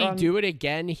walk-off home run. Did he do it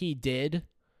again? He did.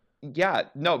 Yeah,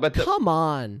 no, but come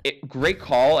on. Great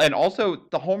call. And also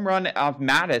the home run of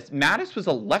Mattis. Mattis was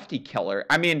a lefty killer.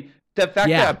 I mean, the fact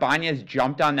that Ibanez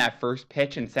jumped on that first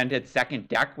pitch and sent it second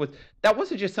deck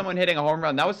wasn't just someone hitting a home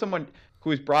run. That was someone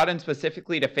who was brought in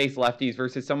specifically to face lefties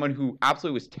versus someone who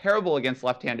absolutely was terrible against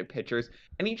left-handed pitchers.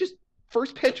 And he just,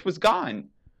 first pitch was gone.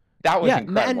 That was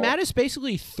incredible. And Mattis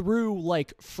basically threw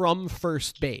like from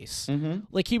first base. Mm-hmm.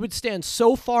 Like he would stand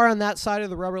so far on that side of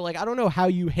the rubber. Like I don't know how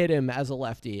you hit him as a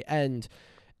lefty. And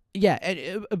yeah,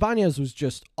 Ibanez was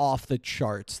just off the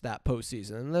charts that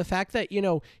postseason. And the fact that, you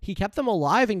know, he kept them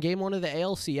alive in game 1 of the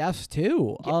ALCS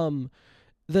too. Yeah.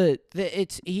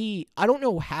 I don't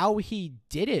know how he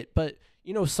did it, but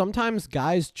you know, sometimes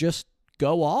guys just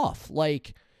go off.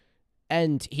 Like,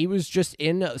 and he was just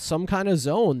in some kind of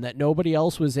zone that nobody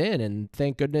else was in, and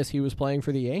thank goodness he was playing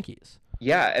for the Yankees.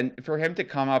 Yeah, and for him to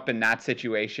come up in that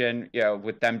situation, you know,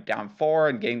 with them down 4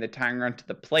 and getting the tying run to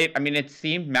the plate, I mean, it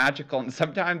seemed magical. And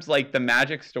sometimes, like, the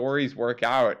magic stories work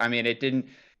out. I mean, he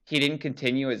didn't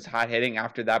continue his hot hitting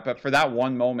after that, but for that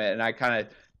one moment, and I kind of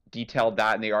detailed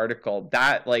that in the article,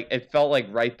 that, like, it felt like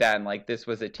right then, like, this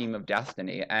was a team of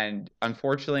destiny. And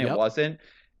unfortunately, it wasn't.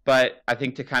 But I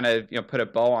think to kind of, you know, put a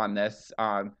bow on this,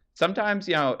 sometimes,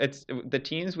 you know, it's the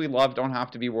teams we love don't have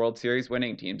to be World Series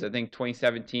winning teams. I think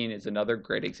 2017 is another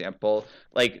great example.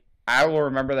 Like, I will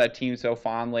remember that team so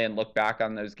fondly and look back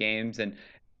on those games. And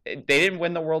they didn't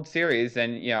win the World Series.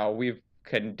 And, you know, we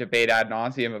can debate ad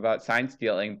nauseum about sign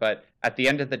stealing. But at the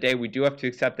end of the day, we do have to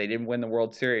accept they didn't win the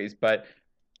World Series. But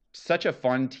such a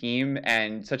fun team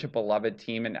and such a beloved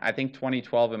team. And I think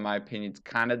 2012, in my opinion, is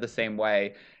kind of the same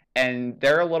way. And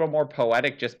they're a little more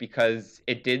poetic just because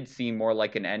it did seem more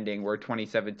like an ending where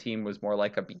 2017 was more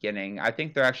like a beginning. I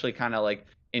think they're actually kind of like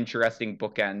interesting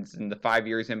bookends in the 5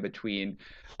 years in between.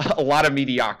 A lot of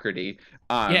mediocrity.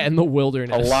 In the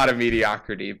wilderness. A lot of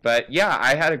mediocrity. But yeah,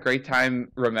 I had a great time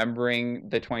remembering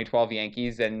the 2012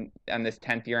 Yankees and this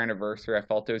 10th year anniversary. I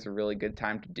felt it was a really good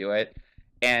time to do it.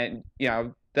 And, you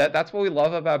know, that's what we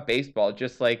love about baseball.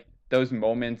 Just like those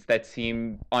moments that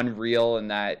seem unreal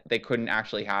and that they couldn't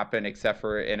actually happen except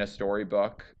for in a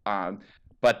storybook.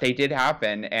 But they did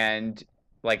happen. And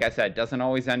like I said, doesn't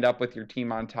always end up with your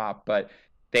team on top, but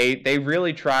they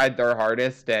really tried their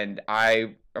hardest. And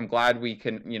I'm glad we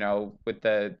can, you know, with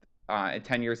the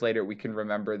 10 years later, we can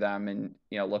remember them and,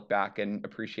 you know, look back and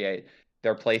appreciate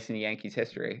their place in Yankees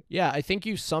history. Yeah, I think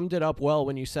you summed it up well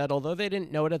when you said, although they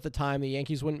didn't know it at the time, the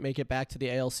Yankees wouldn't make it back to the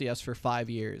ALCS for 5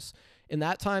 years. In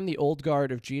that time, the old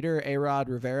guard of Jeter, A-Rod,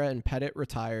 Rivera, and Pettit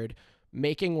retired,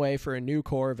 making way for a new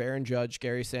core of Aaron Judge,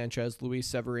 Gary Sanchez, Luis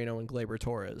Severino, and Gleyber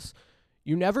Torres.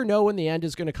 You never know when the end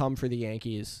is going to come for the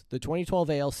Yankees. The 2012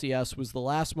 ALCS was the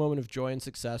last moment of joy and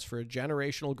success for a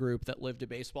generational group that lived a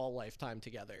baseball lifetime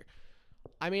together.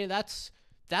 I mean, that's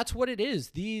what it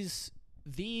is. These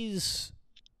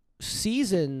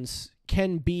seasons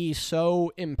can be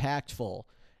so impactful.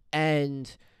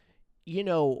 And, you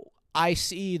know, I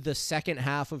see the second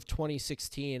half of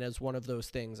 2016 as one of those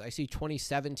things. I see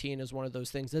 2017 as one of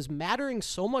those things as mattering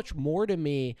so much more to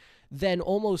me than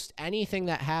almost anything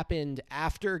that happened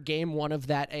after game 1 of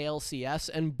that ALCS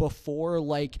and before,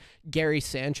 like, Gary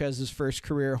Sanchez's first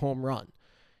career home run,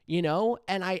 you know?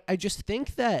 And I just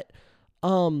think that,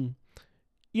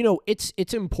 you know,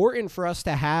 it's important for us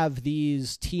to have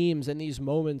these teams and these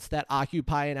moments that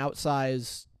occupy an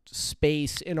outsized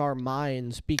space in our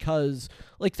minds, because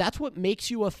like that's what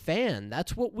makes you a fan.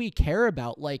 That's what we care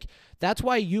about. Like that's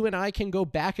why you and I can go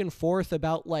back and forth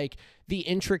about like the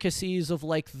intricacies of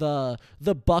like the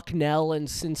Bucknell and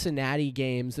Cincinnati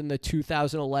games in the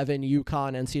 2011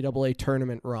 UConn NCAA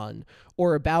tournament run,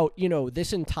 or about, you know,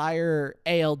 this entire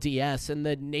ALDS and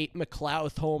the Nate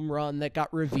McLouth home run that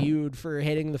got reviewed for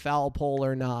hitting the foul pole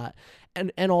or not.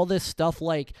 And all this stuff.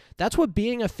 Like that's what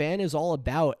being a fan is all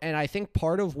about. And I think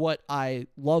part of what I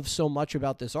love so much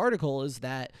about this article is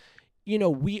that, you know,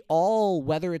 we all,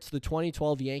 whether it's the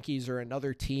 2012 Yankees or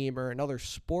another team or another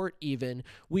sport even,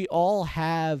 we all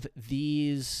have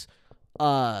these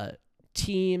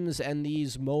teams and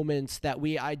these moments that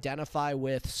we identify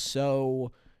with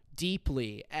so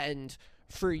deeply. And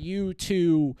for you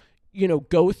to, you know,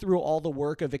 go through all the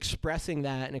work of expressing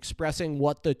that and expressing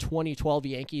what the 2012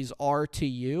 Yankees are to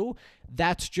you,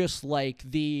 that's just like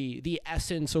the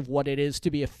essence of what it is to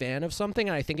be a fan of something.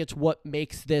 And I think it's what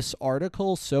makes this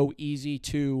article so easy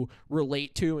to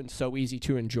relate to and so easy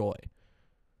to enjoy.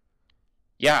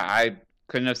 Yeah, I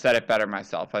couldn't have said it better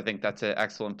myself. I think that's an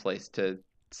excellent place to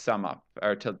sum up,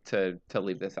 or to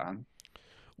leave this on.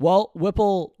 Well,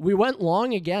 Whipple, we went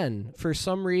long again. For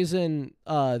some reason,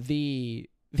 the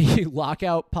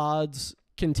lockout pods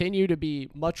continue to be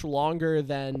much longer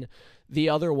than the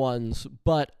other ones,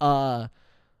 but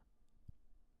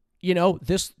you know,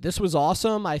 this was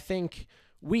awesome. I think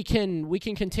we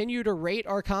can continue to rate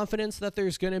our confidence that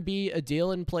there's going to be a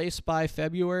deal in place by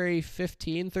February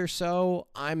 15th or so.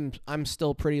 I'm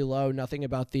still pretty low. Nothing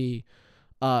about the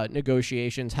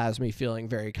negotiations has me feeling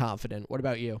very confident. What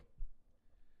about you?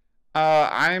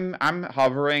 I'm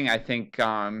hovering. I think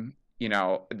you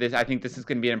know, I think this is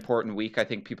going to be an important week. I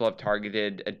think people have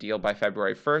targeted a deal by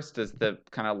February 1st as the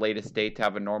kind of latest date to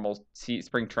have a normal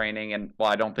spring training. And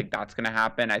while I don't think that's going to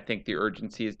happen, I think the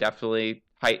urgency is definitely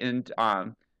heightened.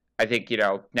 I think, you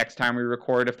know, next time we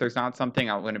record, if there's not something,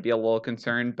 I'm going to be a little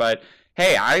concerned. But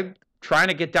hey, I'm trying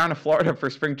to get down to Florida for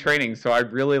spring training, so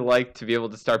I'd really like to be able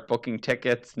to start booking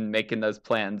tickets and making those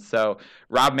plans. So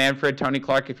Rob Manfred, Tony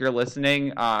Clark, if you're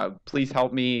listening, please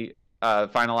help me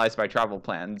finalize my travel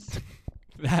plans.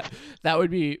 That would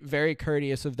be very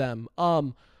courteous of them.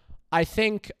 I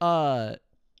think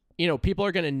you know, people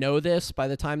are going to know this by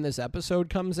the time this episode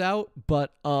comes out,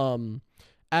 but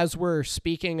as we're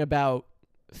speaking about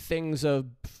things of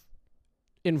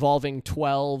involving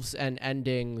 12s and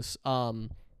endings, Tom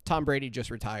Brady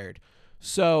just retired.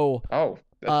 So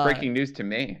that's breaking news to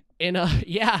me.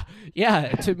 Yeah,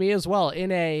 to me as well.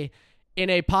 In a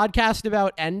podcast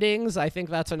about endings, I think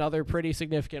that's another pretty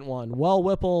significant one. Well,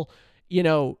 Whipple, you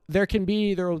know,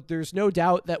 there's no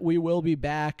doubt that we will be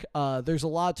back. There's a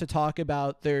lot to talk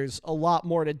about. There's a lot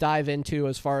more to dive into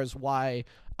as far as why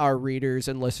our readers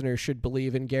and listeners should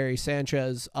believe in Gary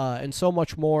Sanchez, and so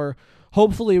much more.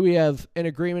 Hopefully we have an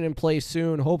agreement in place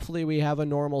soon. Hopefully we have a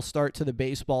normal start to the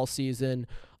baseball season.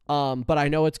 But I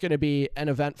know it's going to be an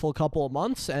eventful couple of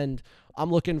months, and I'm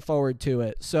looking forward to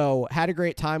it. So had a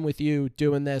great time with you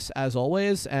doing this as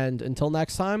always. And until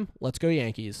next time, let's go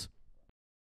Yankees.